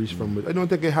memories from it. I don't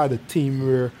think I had a team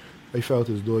where I felt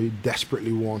as though I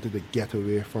desperately wanted to get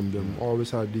away from them.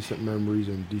 Always had decent memories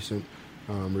and decent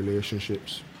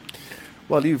relationships.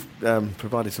 Well, you've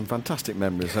provided some fantastic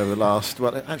memories over the last,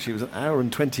 actually it was an hour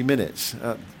and 20 minutes.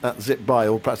 That zipped by,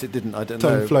 or perhaps it didn't, I don't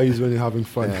know. Time flies when you're having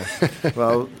fun. Yeah.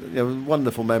 Well,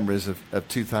 wonderful memories of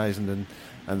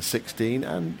 2016,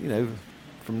 and,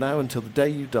 from now until the day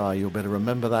you die, you'll better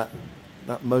remember that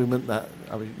moment,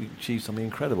 you achieved something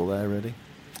incredible there, really.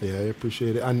 Yeah, I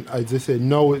appreciate it. And I just say,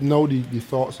 no, the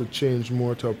thoughts have changed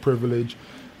more to a privilege.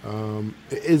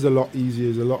 It is a lot easier.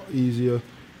 It's a lot easier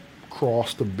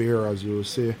cross to bear, as you would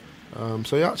say.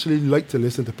 So I actually like to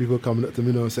listen to people coming up to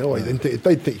me and say, "Oh, I didn't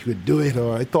think you could do it,"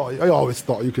 or I always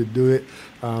thought you could do it.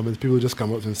 And people just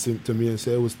come up and say to me and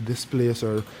say, "It was this place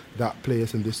or that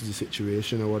place, and this is the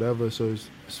situation or whatever." So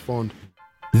it's fun.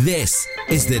 This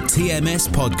is the TMS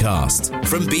podcast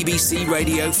from BBC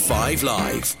Radio 5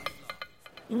 Live.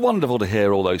 Wonderful to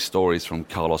hear all those stories from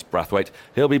Carlos Brathwaite.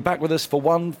 He'll be back with us for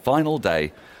one final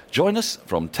day. Join us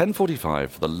from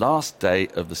 10:45 for the last day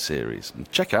of the series.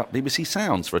 And check out BBC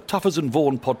Sounds for a Tuffers and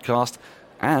Vaughan podcast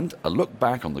and a look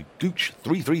back on the Gooch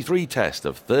 333 test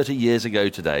of 30 years ago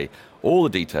today. All the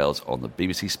details on the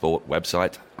BBC Sport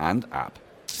website and app.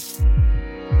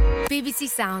 BBC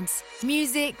Sounds.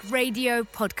 Music, radio,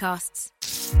 podcasts.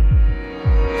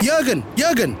 Jürgen,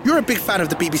 you're a big fan of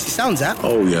the BBC Sounds app.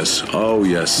 Oh, yes.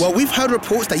 Well, we've heard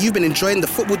reports that you've been enjoying the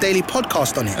Football Daily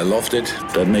podcast on it. I loved it.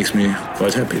 That makes me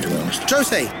quite happy, to be honest.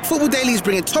 Jose, Football Daily is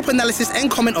bringing top analysis and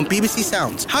comment on BBC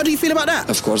Sounds. How do you feel about that?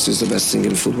 Of course, it's the best thing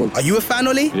in football. Are you a fan,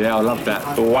 Oli? Yeah, I love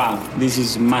that. Wow, this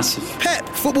is massive. Pep,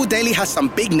 Football Daily has some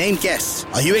big-name guests.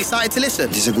 Are you excited to listen?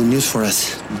 This is good news for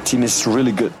us. The team is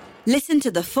really good. Listen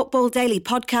to the Football Daily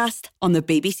podcast on the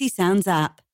BBC Sounds app.